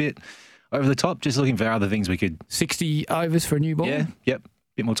 Is that a bit over the top? Just looking for other things we could... 60 overs for a new ball? Yeah,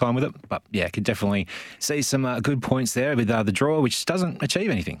 bit more time with it. But, could definitely see some good points there with the draw, which doesn't achieve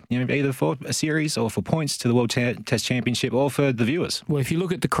anything, either for a series or for points to the World Test Championship or for the viewers. Well, if you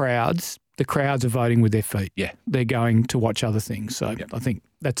look at the crowds are voting with their feet. Yeah. They're going to watch other things. So I think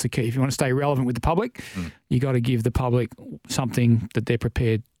that's the key. If you want to stay relevant with the public, you got to give the public something that they're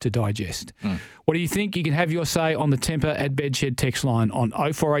prepared to digest. What do you think? You can have your say on the Temper at Bedshed text line on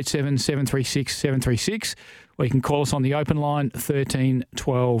 0487 736 736, or you can call us on the open line 13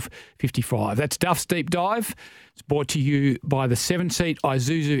 12 55. That's Duff's Deep Dive. It's brought to you by the 7-seat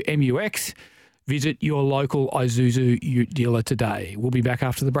Isuzu MUX. Visit your local Isuzu Ute dealer today. We'll be back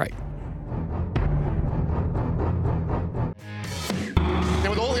after the break.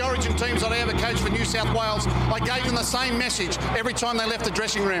 With all the Origin teams that I ever coached for New South Wales, I gave them the same message every time they left the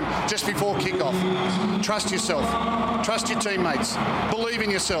dressing room just before kick-off. Trust yourself. Trust your teammates. Believe in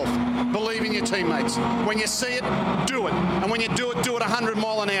yourself. Believe in your teammates. When you see it, do it. And when you do it 100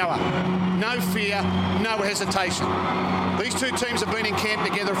 mile an hour. No fear, no hesitation. These two teams have been in camp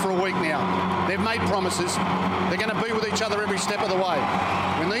together for a week now. They've made promises. They're going to be with each other every step of the way.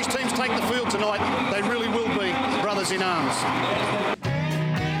 When these teams take the field tonight, they really will be brothers in arms.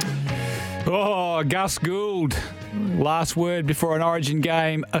 Oh, Gus Gould. Last word before an Origin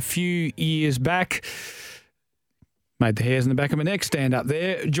game a few years back. Made the hairs in the back of my neck stand up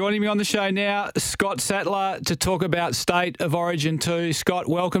there. Joining me on the show now, Scott Sattler, to talk about State of Origin 2. Scott,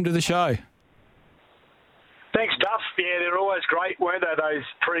 welcome to the show. Thanks, Duff. Yeah, they're always great, weren't they, those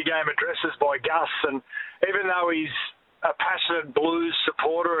pre-game addresses by Gus? And even though he's a passionate Blues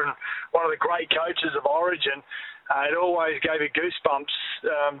supporter and one of the great coaches of Origin, it always gave you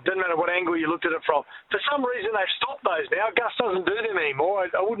goosebumps. Didn't matter what angle you looked at it from. For some reason, they've stopped those now. Gus doesn't do them anymore.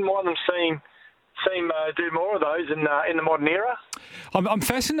 I wouldn't mind them seeing team do more of those in the modern era. I'm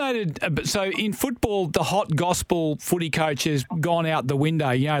fascinated. So in football, the hot gospel footy coach has gone out the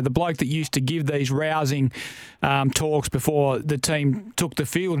window. You know, the bloke that used to give these rousing talks before the team took the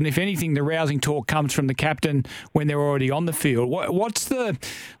field. And if anything, the rousing talk comes from the captain when they're already on the field. What's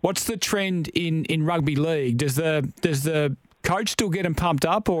the trend in rugby league? Does the coach still get them pumped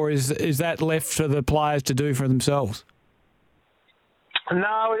up, or is that left for the players to do for themselves?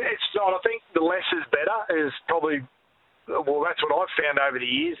 No, it's not. I think the less is better is probably. Well, that's what I've found over the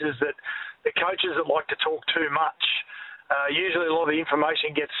years, is that the coaches that like to talk too much, usually a lot of the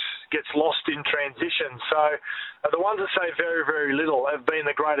information gets lost in transition. So the ones that say very, very little have been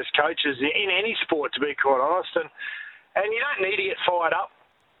the greatest coaches in any sport, to be quite honest. And you don't need to get fired up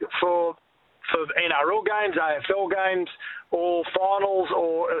for NRL games, AFL games, or finals,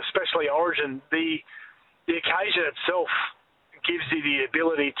 or especially Origin. The occasion itself gives you the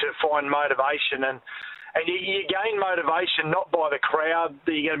ability to find motivation, and you gain motivation not by the crowd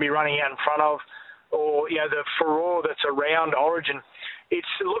that you're going to be running out in front of, or the furore that's around Origin. It's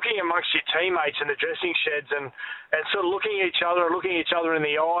looking amongst your teammates in the dressing sheds and sort of looking at each other in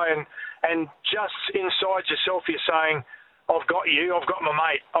the eye, and just inside yourself you're saying, I've got you, I've got my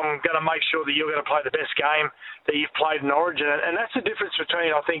mate. I'm going to make sure that you're going to play the best game that you've played in Origin. And that's the difference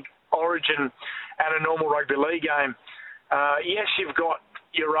between, I think, Origin and a normal rugby league game. Yes, you've got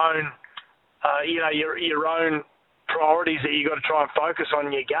your own your own priorities that you've got to try and focus on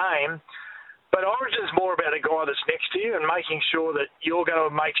in your game. But Origin's more about the guy that's next to you and making sure that you're going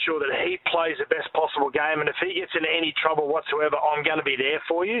to make sure that he plays the best possible game. And if he gets into any trouble whatsoever, I'm going to be there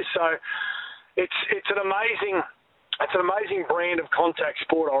for you. So it's an amazing brand of contact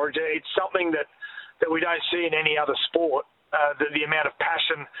sport, Origin. It's something that we don't see in any other sport. The amount of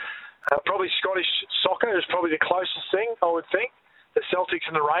passion. Probably Scottish soccer is probably the closest thing, I would think. The Celtics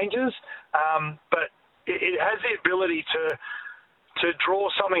and the Rangers, but it has the ability to draw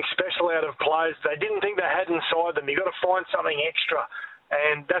something special out of players they didn't think they had inside them. You've got to find something extra,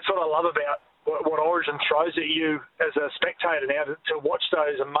 and that's what I love about what Origin throws at you as a spectator now, to watch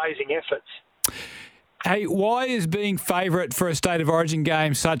those amazing efforts. Hey, why is being favourite for a State of Origin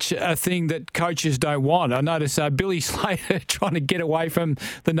game such a thing that coaches don't want? I notice Billy Slater trying to get away from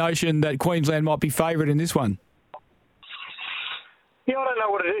the notion that Queensland might be favourite in this one. Yeah, I don't know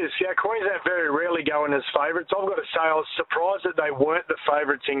what it is. Yeah, Queensland very rarely go in as favourites. I've got to say I was surprised that they weren't the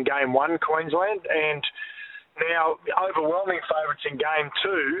favourites in Game 1, Queensland, and now overwhelming favourites in Game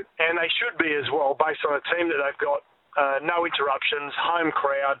 2, and they should be as well, based on a team that they've got no interruptions, home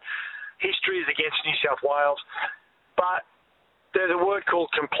crowd, history is against New South Wales. But there's a word called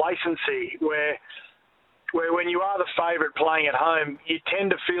complacency, where when you are the favourite playing at home, you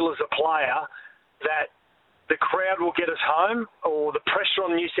tend to feel as a player that the crowd will get us home, or the pressure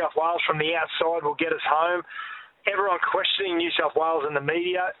on New South Wales from the outside will get us home. Everyone questioning New South Wales in the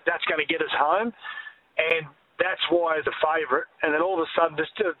media, that's going to get us home. And that's why as a favourite. And then all of a sudden,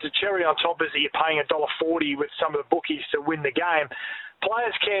 the cherry on top is that you're paying $1.40 with some of the bookies to win the game.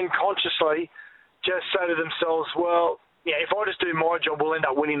 Players can consciously just say to themselves, well, yeah, if I just do my job, we'll end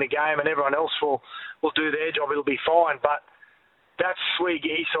up winning the game, and everyone else will do their job. It'll be fine. But that's where you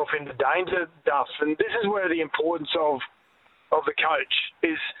get yourself into danger, Duff. And this is where the importance of the coach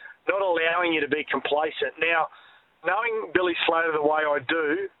is, not allowing you to be complacent. Now, knowing Billy Slater the way I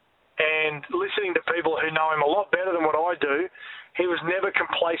do, and listening to people who know him a lot better than what I do, he was never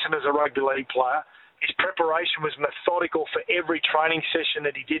complacent as a rugby league player. His preparation was methodical for every training session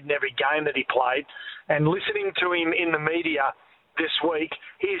that he did and every game that he played. And listening to him in the media this week,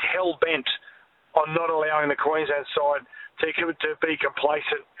 he's hell-bent on not allowing the Queensland side to be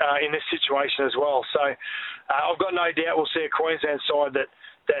complacent in this situation as well. So I've got no doubt we'll see a Queensland side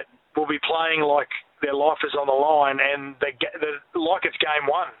that will be playing like their life is on the line, and like it's Game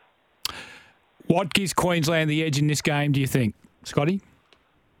 1. What gives Queensland the edge in this game, do you think, Scotty?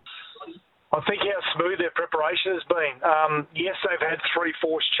 I think how smooth their preparation has been. Yes, they've had 3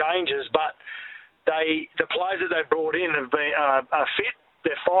 forced changes, but the players that they've brought in have been are fit.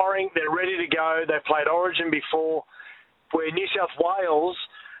 They're firing. They're ready to go. They've played Origin before. Where New South Wales,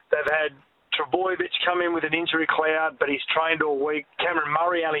 they've had Trebojevic come in with an injury cloud, but he's trained all week. Cameron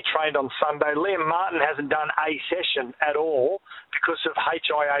Murray only trained on Sunday. Liam Martin hasn't done a session at all because of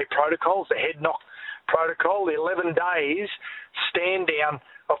HIA protocols, the head knock protocol. The 11 days stand down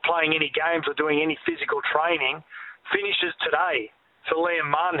of playing any games or doing any physical training finishes today for Liam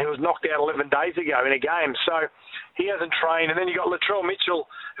Martin, who was knocked out 11 days ago in a game. So he hasn't trained. And then you got Latrell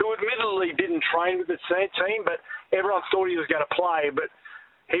Mitchell, who admittedly didn't train with the team, but everyone thought he was going to play, but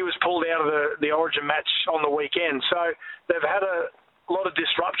he was pulled out of the Origin match on the weekend. So they've had a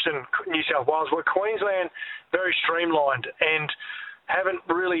disruption, New South Wales, where Queensland very streamlined and haven't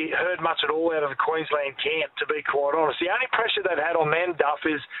really heard much at all out of the Queensland camp, to be quite honest. The only pressure they've had on them, Duff,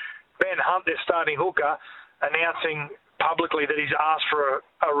 is Ben Hunt, their starting hooker, announcing publicly that he's asked for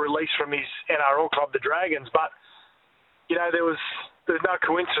a release from his NRL club, the Dragons. But, there's no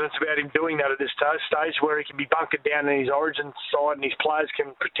coincidence about him doing that at this stage, where he can be bunkered down in his origin side and his players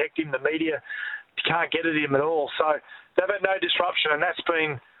can protect him. The media can't get at him at all. So they've had no disruption, and that's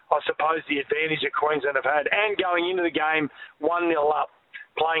been, I suppose, the advantage that Queensland have had. And going into the game 1-0 up,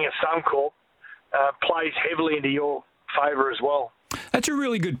 playing at Suncorp, plays heavily into your favour as well. That's a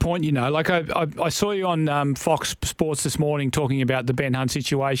really good point, Like I saw you on Fox Sports this morning talking about the Ben Hunt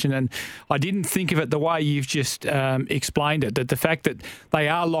situation, and I didn't think of it the way you've just explained it, that the fact that they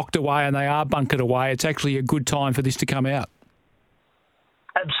are locked away and they are bunkered away, it's actually a good time for this to come out.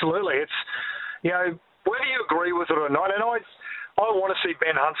 Absolutely. It's, whether you agree with it or not, and I want to see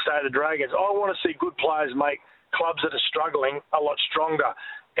Ben Hunt stay at the Dragons. I want to see good players make clubs that are struggling a lot stronger.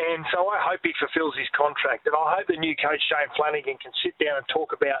 And so I hope he fulfills his contract. And I hope the new coach, Shane Flanagan, can sit down and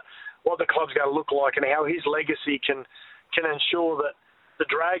talk about what the club's going to look like and how his legacy can ensure that the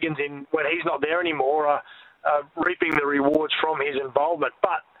Dragons, when he's not there anymore, are reaping the rewards from his involvement.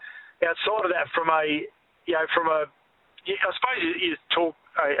 But outside of that, I suppose you talk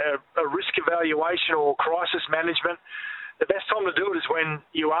a risk evaluation or crisis management. The best time to do it is when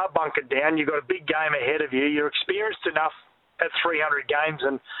you are bunkered down, you've got a big game ahead of you, you're experienced enough at 300 games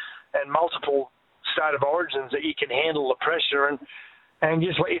and multiple state of origins that you can handle the pressure and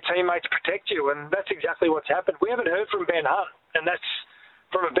just let your teammates protect you. And that's exactly what's happened. We haven't heard from Ben Hunt, and that's,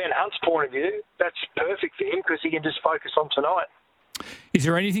 from a Ben Hunt's point of view, that's perfect for him because he can just focus on tonight. Is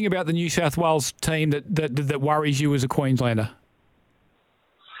there anything about the New South Wales team that worries you as a Queenslander?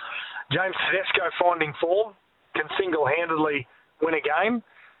 James Tedesco finding form, can single-handedly win a game.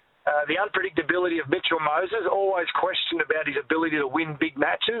 The unpredictability of Mitchell Moses, always questioned about his ability to win big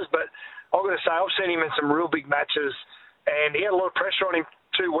matches, but I've got to say I've seen him in some real big matches, and he had a lot of pressure on him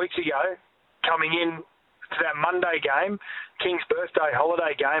 2 weeks ago coming in to that Monday game, King's birthday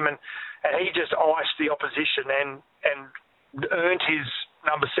holiday game, and he just iced the opposition and earned his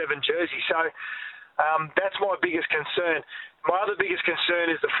number 7 jersey. So that's my biggest concern. My other biggest concern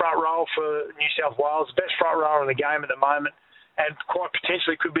is the front row for New South Wales, best front rower in the game at the moment, and quite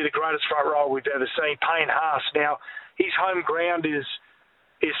potentially could be the greatest front row we've ever seen, Payne Haas. Now, his home ground is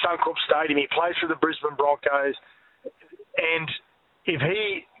Suncorp Stadium. He plays for the Brisbane Broncos, and if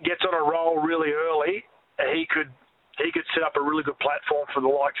he gets on a roll really early, he could set up a really good platform for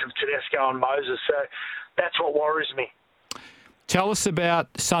the likes of Tedesco and Moses. So that's what worries me. Tell us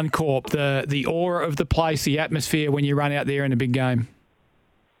about Suncorp, the aura of the place, the atmosphere when you run out there in a big game.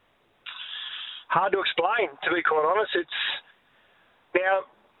 Hard to explain, to be quite honest. Now,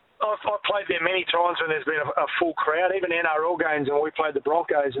 I've played there many times when there's been a full crowd, even NRL games when we played the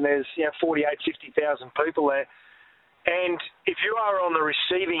Broncos, and there's 48,000, 50,000 people there. And if you are on the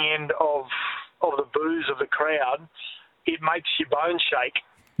receiving end of the boos of the crowd, it makes your bones shake.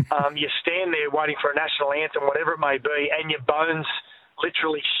 You stand there waiting for a national anthem, whatever it may be, and your bones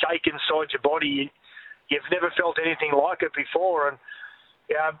literally shake inside your body. You've never felt anything like it before, and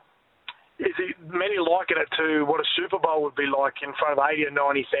many liken it to what a Super Bowl would be like in front of 80 or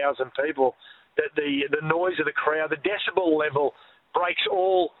 90,000 people. That the noise of the crowd, the decibel level breaks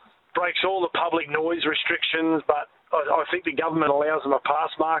all the public noise restrictions. But I think the government allows them a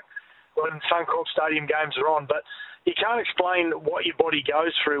pass mark when Suncorp Stadium games are on. But you can't explain what your body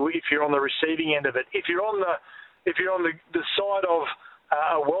goes through if you're on the receiving end of it. If you're on the side of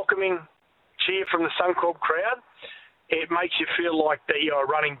a welcoming cheer from the Suncorp crowd, it makes you feel like that you are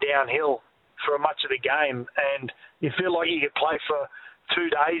running downhill for much of the game, and you feel like you could play for 2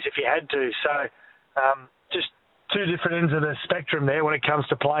 days if you had to. So just two different ends of the spectrum there when it comes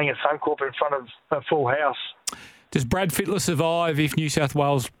to playing at Suncorp in front of a full house. Does Brad Fittler survive if New South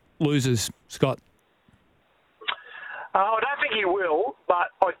Wales loses, Scott? I don't think he will,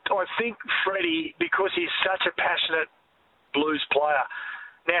 but I think Freddie, because he's such a passionate Blues player,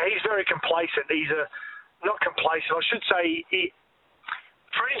 now he's very complacent. Not complacent, I should say.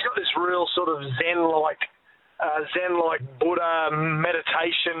 Freddie's got this real sort of Zen-like Buddha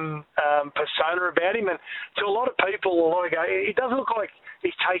meditation persona about him, and to a lot of people, it doesn't look like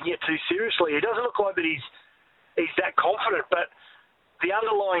he's taking it too seriously. It doesn't look like that he's that confident, but the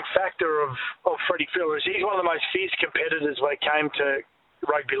underlying factor of Freddie Fittler is he's one of the most fierce competitors when it came to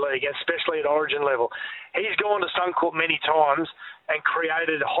rugby league, especially at origin level. He's gone to Suncorp many times and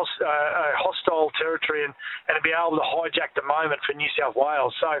created a hostile territory and to be able to hijack the moment for New South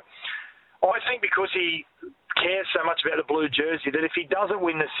Wales. So I think because he cares so much about the blue jersey that if he doesn't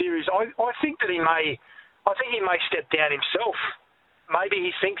win the series, I think that he may step down himself. Maybe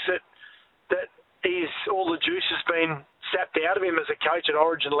he thinks that all the juice has been sapped out of him as a coach at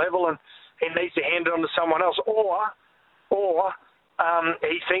Origin level, and he needs to hand it on to someone else, or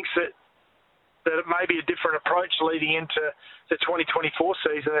he thinks that it may be a different approach leading into the 2024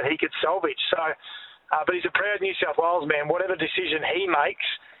 season that he could salvage. So, but he's a proud New South Wales man. Whatever decision he makes,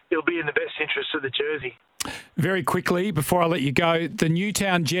 it'll be in the best interest of the jersey. Very quickly, before I let you go, the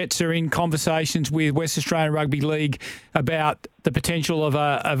Newtown Jets are in conversations with West Australian Rugby League about the potential of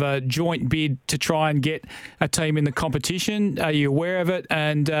a joint bid to try and get a team in the competition. Are you aware of it?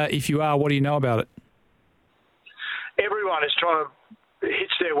 And if you are, what do you know about it? Everyone is trying to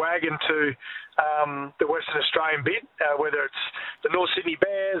hitch their wagon to the Western Australian bid, whether it's the North Sydney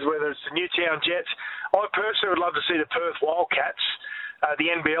Bears, whether it's the Newtown Jets. I personally would love to see the Perth Wildcats, the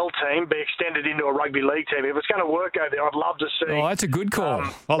NBL team, be extended into a rugby league team. If it's going to work over there, I'd love to see. Oh, that's a good call.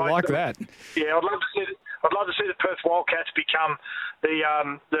 I like that. Yeah, I'd love to see the Perth Wildcats become the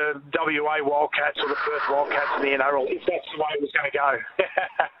WA Wildcats or the Perth Wildcats in the NRL, if that's the way it was going to go.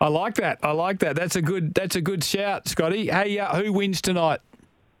 I like that. That's a good shout, Scotty. Hey, who wins tonight?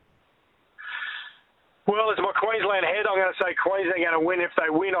 Well, as my Queensland head, I'm going to say Queensland are going to win. If they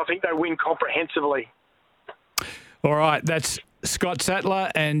win, I think they win comprehensively. All right, that's Scott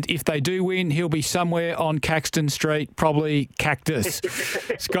Sattler, and if they do win, he'll be somewhere on Caxton Street, probably Cactus.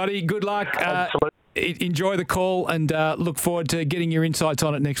 Scotty, good luck. Enjoy the call, and look forward to getting your insights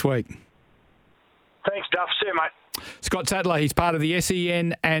on it next week. Thanks, Duff. See you, mate. Scott Sattler, he's part of the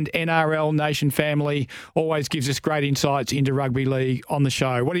SEN and NRL Nation family, always gives us great insights into rugby league on the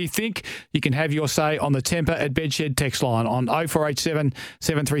show. What do you think? You can have your say on the Temper at Bedshed text line on 0487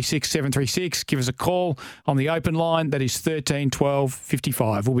 736 736. Give us a call on the open line. That is 13 12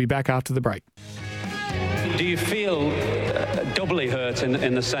 55. We'll be back after the break. Do you feel doubly hurt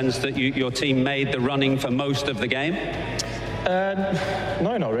in the sense that your team made the running for most of the game?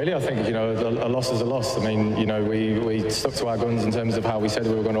 No, not really. I think, a loss is a loss. I mean, we stuck to our guns in terms of how we said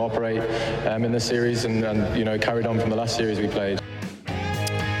we were going to operate in this series and carried on from the last series we played.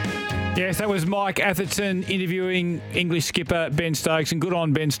 Yes, that was Mike Atherton interviewing English skipper Ben Stokes, and good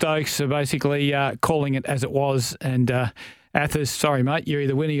on Ben Stokes, so basically calling it as it was. And Athers, sorry, mate, you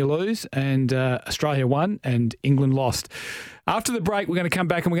either win or you lose, and Australia won and England lost. After the break, we're going to come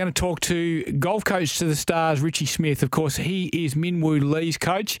back and we're going to talk to golf coach to the Stars, Richie Smith. Of course, he is Min Woo Lee's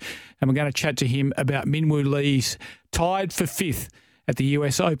coach, and we're going to chat to him about Min Woo Lee's tied for 5th at the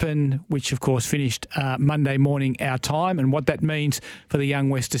US Open, which, of course, finished Monday morning our time, and what that means for the young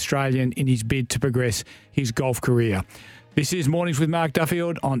West Australian in his bid to progress his golf career. This is Mornings with Mark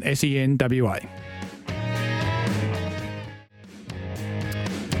Duffield on SEN WA.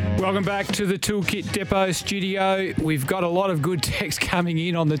 Welcome back to the Toolkit Depot studio. We've got a lot of good text coming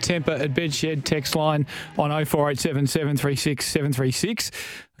in on the Temper at Bedshed text line on 0487 736 736.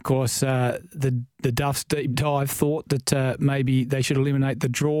 Of course, the Duff's deep dive thought that maybe they should eliminate the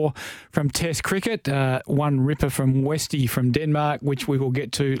draw from Test cricket. One ripper from Westy from Denmark, which we will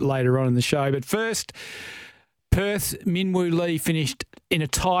get to later on in the show. But first, Perth's Min Woo Lee finished in a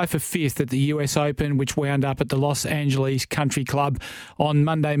tie for 5th at the US Open, which wound up at the Los Angeles Country Club on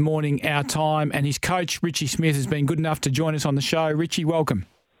Monday morning our time. And his coach, Richie Smith, has been good enough to join us on the show. Richie, welcome.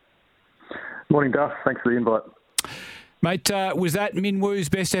 Morning, Duff. Thanks for the invite. Mate, was that Min Woo's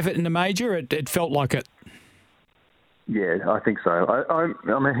best effort in the major? It felt like it. Yeah, I think so. I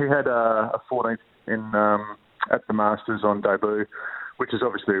mean, he had a 14th at the Masters on debut, which is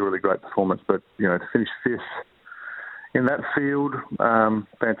obviously a really great performance. But, to finish 5th in that field,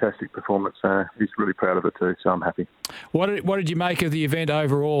 fantastic performance. He's really proud of it too, so I'm happy. What did you make of the event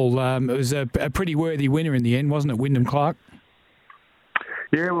overall? It was a pretty worthy winner in the end, wasn't it, Wyndham Clark?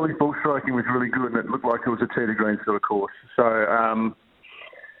 Yeah, well, his ball striking was really good, and it looked like it was a tee to green sort of course. So,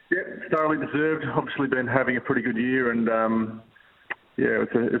 thoroughly deserved. Obviously been having a pretty good year, and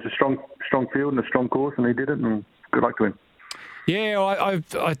it's a strong field and a strong course, and he did it, and good luck to him. Yeah,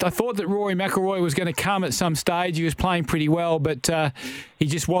 I thought that Rory McIlroy was going to come at some stage. He was playing pretty well, but he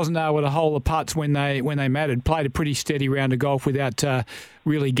just wasn't able to hold the putts when they mattered. Played a pretty steady round of golf without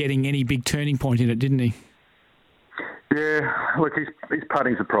really getting any big turning point in it, didn't he? Yeah, look, his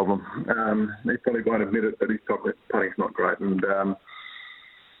putting's a problem. He probably won't admit it, but his putting's not great. And,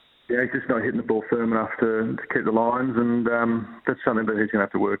 he's just not hitting the ball firm enough to keep the lines, and that's something that he's going to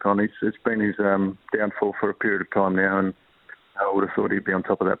have to work on. It's been his downfall for a period of time now, and I would have thought he'd be on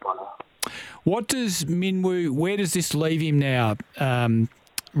top of that. What does Min Woo, where does this leave him now?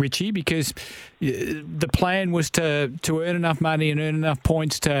 Richie, because the plan was to earn enough money and earn enough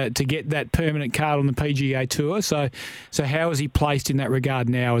points to get that permanent card on the PGA Tour. So how is he placed in that regard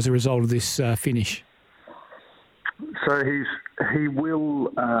now as a result of this finish? So he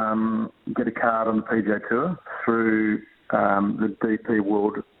will get a card on the PGA Tour through the DP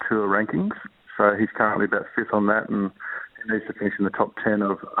World Tour rankings. So he's currently about 5th on that, and he needs to finish in the top 10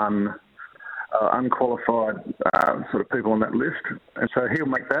 of unqualified sort of people on that list. And so he'll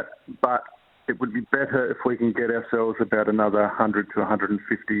make that, but it would be better if we can get ourselves about another 100 to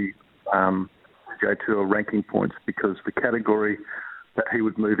 150 PGA Tour ranking points, because the category that he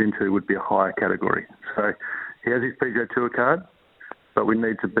would move into would be a higher category. So he has his PGA Tour card, but we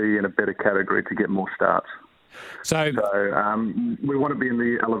need to be in a better category to get more starts. So we want to be in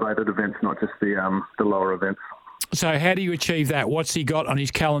the elevated events, not just the lower events. So how do you achieve that? What's he got on his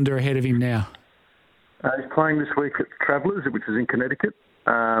calendar ahead of him now? He's playing this week at Travellers, which is in Connecticut.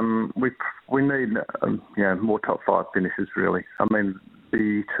 We need more top 5 finishes, really. I mean,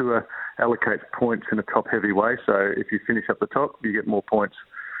 the tour allocates points in a top-heavy way, so if you finish up the top, you get more points.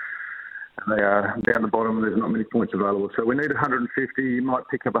 And they are down the bottom, there's not many points available. So we need 150. You might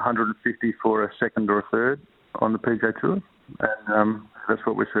pick up 150 for a second or a third on the PGA Tour, and that's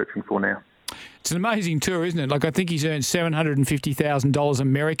what we're searching for now. It's an amazing tour, isn't it? Like, I think he's earned $750,000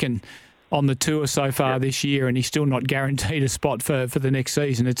 American on the tour so far this year, and he's still not guaranteed a spot for the next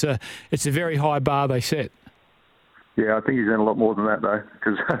season. It's a very high bar they set. Yeah, I think he's earned a lot more than that, though,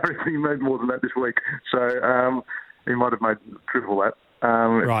 because I reckon he made more than that this week. So he might have made triple that.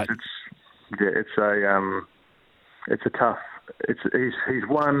 Right. It's a tough. He's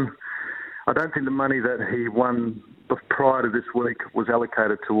won. I don't think the money that he won prior to this week was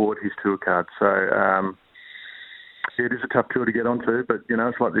allocated toward his tour card. So it is a tough tour to get onto, but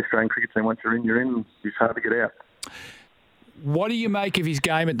it's like the Australian cricket team. Once you're in, you're in. It's hard to get out. What do you make of his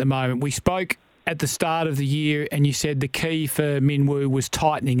game at the moment? We spoke at the start of the year, and you said the key for Min Woo was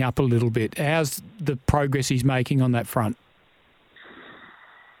tightening up a little bit. How's the progress he's making on that front?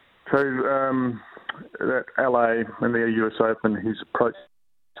 So at LA and the US Open, his approach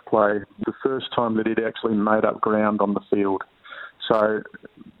to play, the first time that he'd actually made up ground on the field. So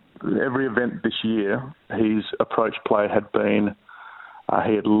every event this year, his approach play had been,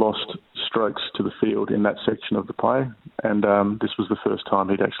 he had lost strokes to the field in that section of the play, and this was the first time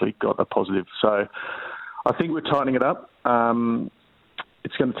he'd actually got a positive. So I think we're tightening it up.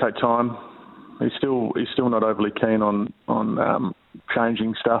 It's going to take time. He's still not overly keen on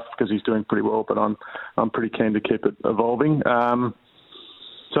changing stuff because he's doing pretty well, but I'm pretty keen to keep it evolving.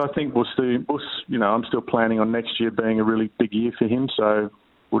 So I think we'll see. I'm still planning on next year being a really big year for him. So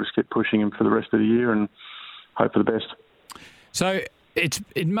we'll just keep pushing him for the rest of the year and hope for the best. So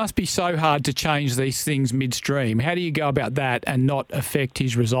it must be so hard to change these things midstream. How do you go about that and not affect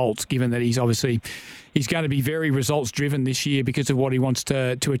his results, given that he's going to be very results driven this year because of what he wants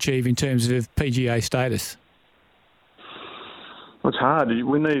to achieve in terms of PGA status? Well, it's hard.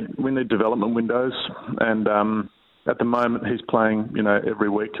 We need development windows, and at the moment he's playing every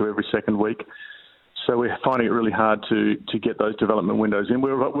week to every second week. So we're finding it really hard to get those development windows in.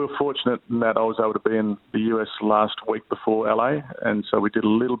 We were fortunate in that I was able to be in the US last week before LA, and so we did a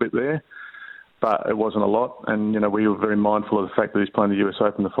little bit there, but it wasn't a lot. And we were very mindful of the fact that he's playing the US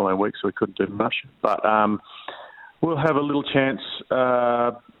Open the following week, so we couldn't do much. But we'll have a little chance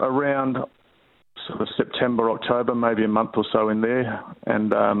around sort of September, October, maybe a month or so in there,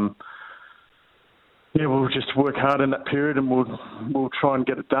 and we'll just work hard in that period, and we'll try and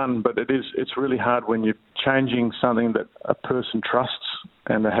get it done. But it's really hard when you're changing something that a person trusts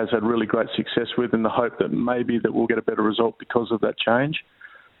and has had really great success with, in the hope that maybe that we'll get a better result because of that change.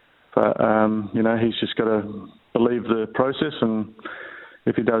 But he's just got to believe the process, and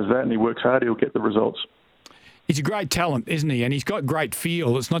if he does that and he works hard, he'll get the results. He's a great talent, isn't he? And he's got great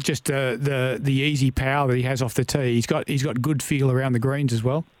feel. It's not just the easy power that he has off the tee. He's got good feel around the greens as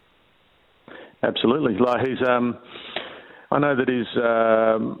well. Absolutely. Like I know that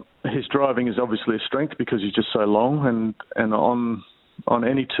his driving is obviously a strength because he's just so long, and on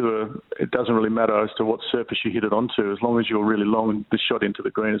any tour, it doesn't really matter as to what surface you hit it onto. As long as you're really long, and the shot into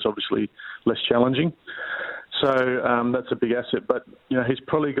the green is obviously less challenging. So that's a big asset. But he's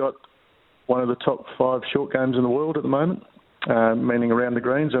probably got one of the top 5 short games in the world at the moment, meaning around the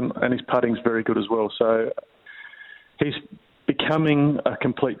greens, and his putting's very good as well. So he's becoming a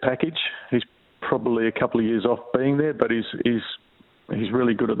complete package. He's probably a couple of years off being there, but he's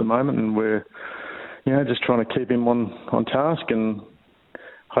really good at the moment, and we're just trying to keep him on task and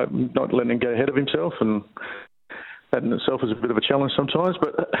hope not letting him get ahead of himself, and that in itself is a bit of a challenge sometimes,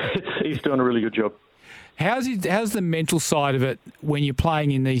 but he's doing a really good job. How's the mental side of it when you're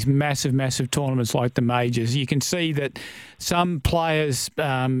playing in these massive, massive tournaments like the majors? You can see that some players,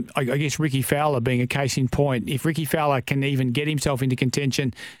 I guess Ricky Fowler being a case in point, if Ricky Fowler can even get himself into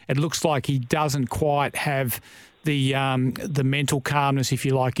contention, it looks like he doesn't quite have the mental calmness, if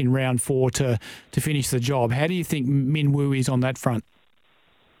you like, in round 4 to finish the job. How do you think Min Woo is on that front?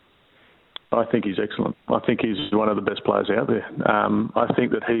 I think he's excellent. I think he's one of the best players out there. I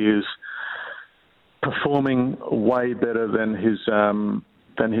think that he is performing way better than his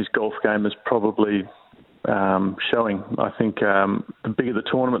golf game is probably showing. I think the bigger the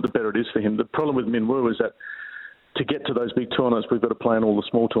tournament, the better it is for him. The problem with Min Woo is that to get to those big tournaments, we've got to play in all the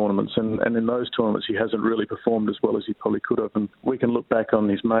small tournaments. And in those tournaments, he hasn't really performed as well as he probably could have. And we can look back on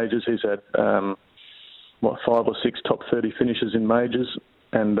his majors. He's had, 5 or 6 top 30 finishes in majors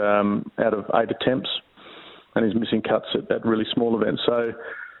and out of 8 attempts. And he's missing cuts at really small events. So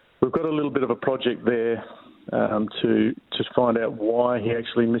we've got a little bit of a project there to find out why he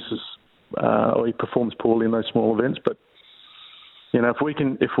actually misses or he performs poorly in those small events. But you know, if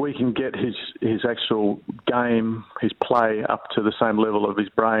we can get his actual game, his play up to the same level of his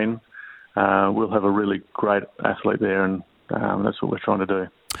brain, we'll have a really great athlete there, and that's what we're trying to do.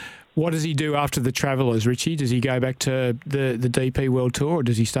 What does he do after the Travellers, Richie? Does he go back to the DP World Tour, or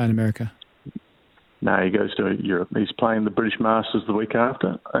does he stay in America? No, he goes to Europe. He's playing the British Masters the week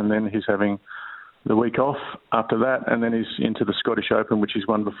after, and then he's having the week off after that, and then he's into the Scottish Open, which he's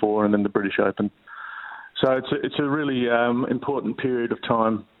won before, and then the British Open. So it's a really important period of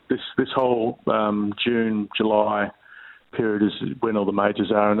time. This whole June, July period is when all the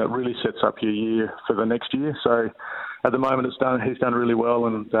majors are, and it really sets up your year for the next year. So at the moment, he's done really well,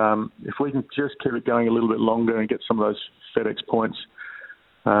 and if we can just keep it going a little bit longer and get some of those FedEx points,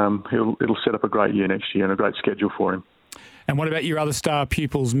 it'll set up a great year next year and a great schedule for him. And what about your other star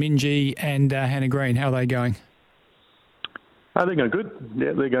pupils, Minjee and Hannah Green? How are they going? They're going good.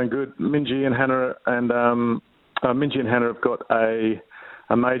 Yeah, they're going good. Minjee and Hannah have got a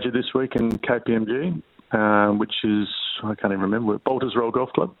major this week in KPMG, which is, I can't even remember, Bolters Roll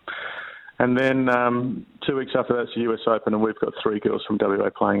Golf Club. And then 2 weeks after that's the US Open, and we've got 3 girls from WA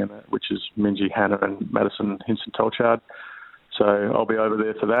playing in that, which is Minjee, Hannah, and Madison Hinson-Tolchard. So I'll be over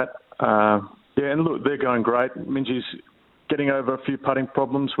there for that. And look, they're going great. Minjee's getting over a few putting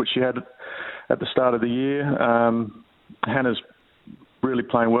problems, which she had at the start of the year. Hannah's really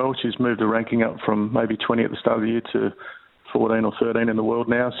playing well. She's moved her ranking up from maybe 20 at the start of the year to 14 or 13 in the world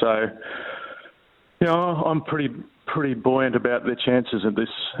now. So, you know, I'm pretty buoyant about their chances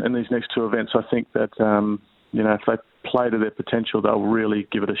in these next 2 events. I think that, if they play to their potential, they'll really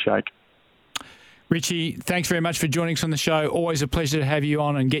give it a shake. Richie, thanks very much for joining us on the show. Always a pleasure to have you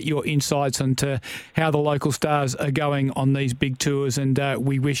on and get your insights into how the local stars are going on these big tours. And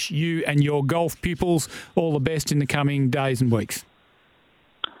we wish you and your golf pupils all the best in the coming days and weeks.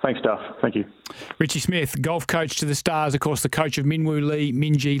 Thanks, Duff. Thank you. Richie Smith, golf coach to the stars, of course, the coach of Min Woo Lee,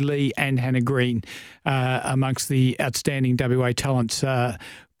 Minjee Lee and Hannah Green, amongst the outstanding WA talents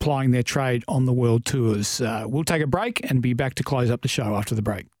plying their trade on the world tours. We'll take a break and be back to close up the show after the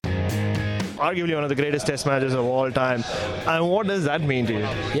break. Arguably one of the greatest test matches of all time. And what does that mean to you?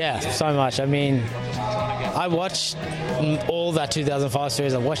 Yeah, so much. I mean, I watched all that 2005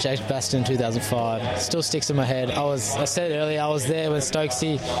 series. I watched Edgbaston 2005. It still sticks in my head. I said earlier, I was there when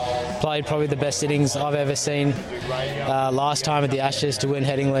Stokesy played probably the best innings I've ever seen. Last time at the Ashes to win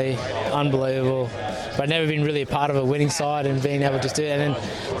Headingley, unbelievable. But I've never been really a part of a winning side and being able to just do it. And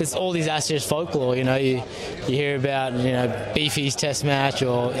then there's all these Ashes folklore, you hear about, Beefy's test match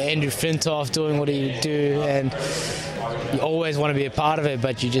or Andrew Flintoff doing what he would do, and you always want to be a part of it,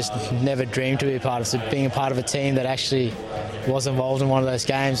 but you just never dream to be a part of it. So being a part of a team that actually was involved in one of those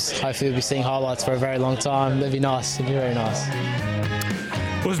games, hopefully we'll be seeing highlights for a very long time. It'd be nice. It'd be very nice.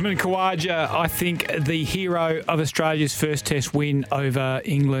 Usman Khawaja, I think the hero of Australia's first test win over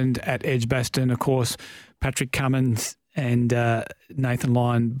England at Edgbaston. Of course, Patrick Cummins and Nathan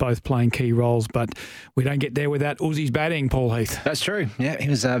Lyon both playing key roles, but we don't get there without Uzi's batting, Paul Heath. That's true. Yeah, he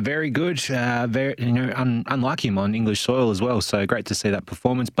was very good. Unlike him on English soil as well. So great to see that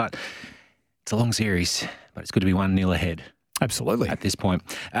performance. But it's a long series, but it's good to be 1-0 ahead. Absolutely. At this point.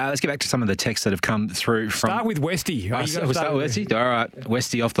 Let's get back to some of the texts that have come through. Start with Westy. We'll start with Westy. All right.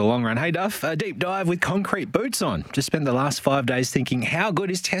 Westy off the long run. Hey, Duff, a deep dive with concrete boots on. Just spent the last 5 days thinking, how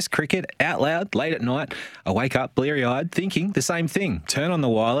good is Test cricket? Out loud, late at night. I wake up bleary-eyed thinking the same thing. Turn on the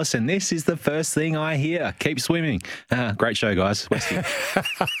wireless and this is the first thing I hear. Keep swimming. Great show, guys. Westy.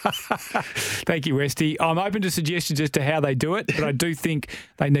 Thank you, Westy. I'm open to suggestions as to how they do it, but I do think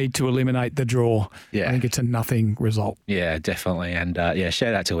they need to eliminate the draw. Yeah. I think it's a nothing result. Yeah, definitely. And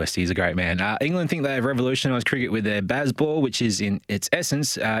shout out to Westy. He's a great man. England think they have revolutionised cricket with their Bazball, which is in its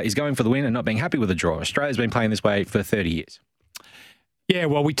essence is going for the win and not being happy with the draw. Australia's been playing this way for 30 years. Yeah,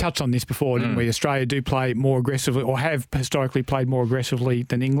 well, we touched on this before, didn't we? Australia do play more aggressively, or have historically played more aggressively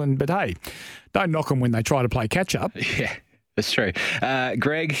than England. But hey, don't knock them when they try to play catch-up. Yeah. That's true.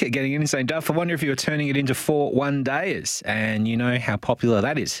 Greg getting in and saying, Duff, I wonder if you were turning it into 4 one-dayers, and you know how popular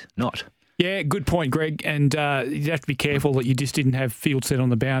that is. Not. Yeah, good point, Greg. And you have to be careful that you just didn't have field set on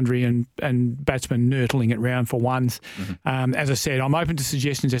the boundary and batsmen nurtling it round for ones. Mm-hmm. As I said, I'm open to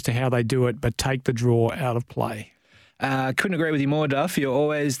suggestions as to how they do it, but take the draw out of play. Couldn't agree with you more, Duff. You're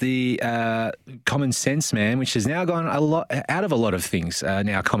always the common sense man, which has now gone a lot out of a lot of things.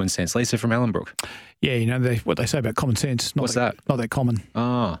 Now, common sense. Lisa from Ellenbrook. Yeah, you know what they say about common sense. What's that? Not that common.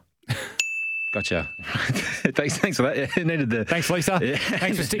 Oh, gotcha. Thanks for that. Yeah, needed the. Thanks, Lisa. Yeah.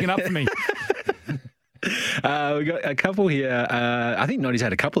 Thanks for sticking up for me. We've got a couple here. I think Noddy's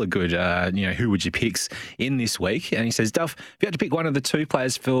had a couple of good, who would you picks in this week. And he says, Duff, if you had to pick one of the 2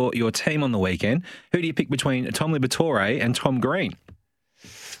 players for your team on the weekend, who do you pick between Tom Liberatore and Tom Green?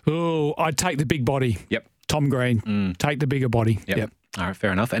 Oh, I'd take the big body. Yep. Tom Green. Take the bigger body. Yep. All right,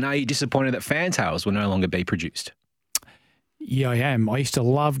 fair enough. And are you disappointed that fantails will no longer be produced? Yeah, I am. I used to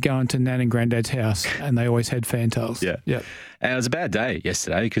love going to Nan and Granddad's house, and they always had fantails. Yeah. It was a bad day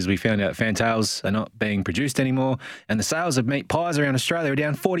yesterday because we found out fantails are not being produced anymore, and the sales of meat pies around Australia are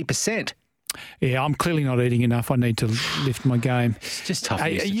down 40%. Yeah, I'm clearly not eating enough. I need to lift my game. It's just tough.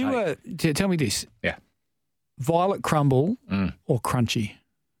 Tell me this. Yeah. Violet crumble or crunchy?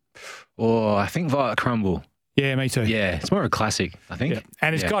 Oh, I think violet crumble. Yeah, me too. Yeah, it's more of a classic, I think. Yeah.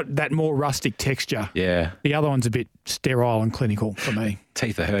 And it's got that more rustic texture. Yeah. The other one's a bit sterile and clinical for me.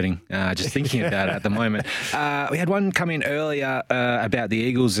 Teeth are hurting, just thinking about it at the moment. We had one come in earlier about the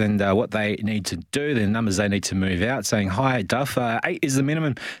Eagles and what they need to do, the numbers they need to move out, saying, hi, Duff, 8 is the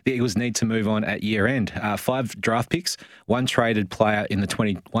minimum the Eagles need to move on at year end. 5 draft picks, 1 traded player in the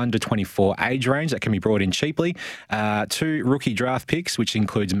 21 to 24 age range that can be brought in cheaply, 2 rookie draft picks, which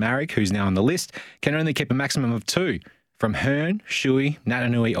includes Marrick, who's now on the list, can only keep a maximum of 2. From Hearn, Shuey,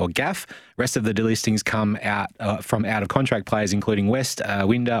 Natanui or Gaff. Rest of the delistings come out from out-of-contract players including West,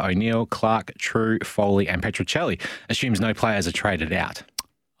 Winder, O'Neill, Clark, True, Foley and Petruccelli. Assumes no players are traded out.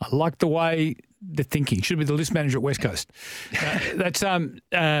 I like the way they're thinking. Should be the list manager at West Coast. It's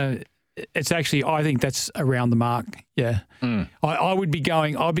actually, I think that's around the mark. Yeah. I'd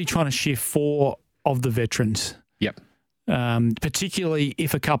be trying to shift 4 of the veterans. Yep. Particularly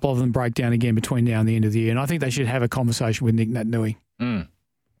if a couple of them break down again between now and the end of the year. And I think they should have a conversation with Nick Natanui.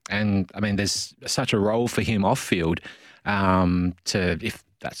 And, I mean, there's such a role for him off-field if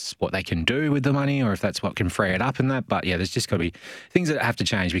that's what they can do with the money or if that's what can free it up and that. But, yeah, there's just got to be things that have to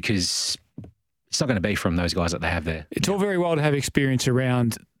change because it's not going to be from those guys that they have there. It's all very well to have experience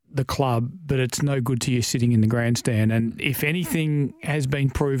around the club, but it's no good to you sitting in the grandstand. And if anything has been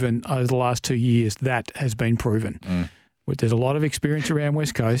proven over the last 2 years, that has been proven. There's a lot of experience around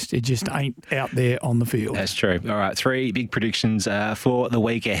West Coast. It just ain't out there on the field. That's true. All right, 3 big predictions for the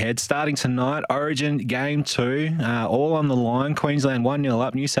week ahead. Starting tonight, Origin Game 2, all on the line. Queensland 1-0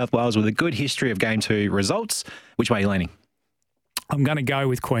 up. New South Wales with a good history of Game 2 results. Which way are you leaning? I'm going to go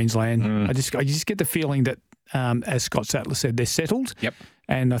with Queensland. I just get the feeling that, as Scott Sattler said, they're settled. Yep.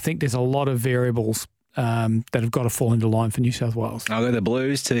 And I think there's a lot of variables that have got to fall into line for New South Wales. I'll go the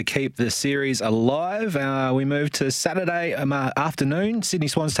Blues to keep the series alive. We move to Saturday afternoon. Sydney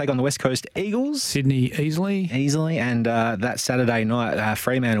Swans take on the West Coast Eagles. Sydney easily. And that Saturday night,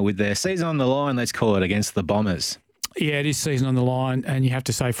 Fremantle with their season on the line, let's call it, against the Bombers. Yeah, it is season on the line, and you have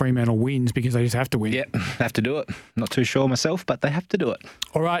to say Fremantle wins because they just have to win. Yep, have to do it. Not too sure myself, but they have to do it.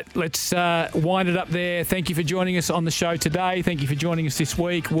 All right, let's wind it up there. Thank you for joining us on the show today. Thank you for joining us this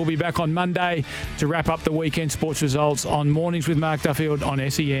week. We'll be back on Monday to wrap up the weekend sports results on Mornings with Mark Duffield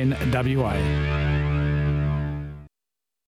on SEN WA.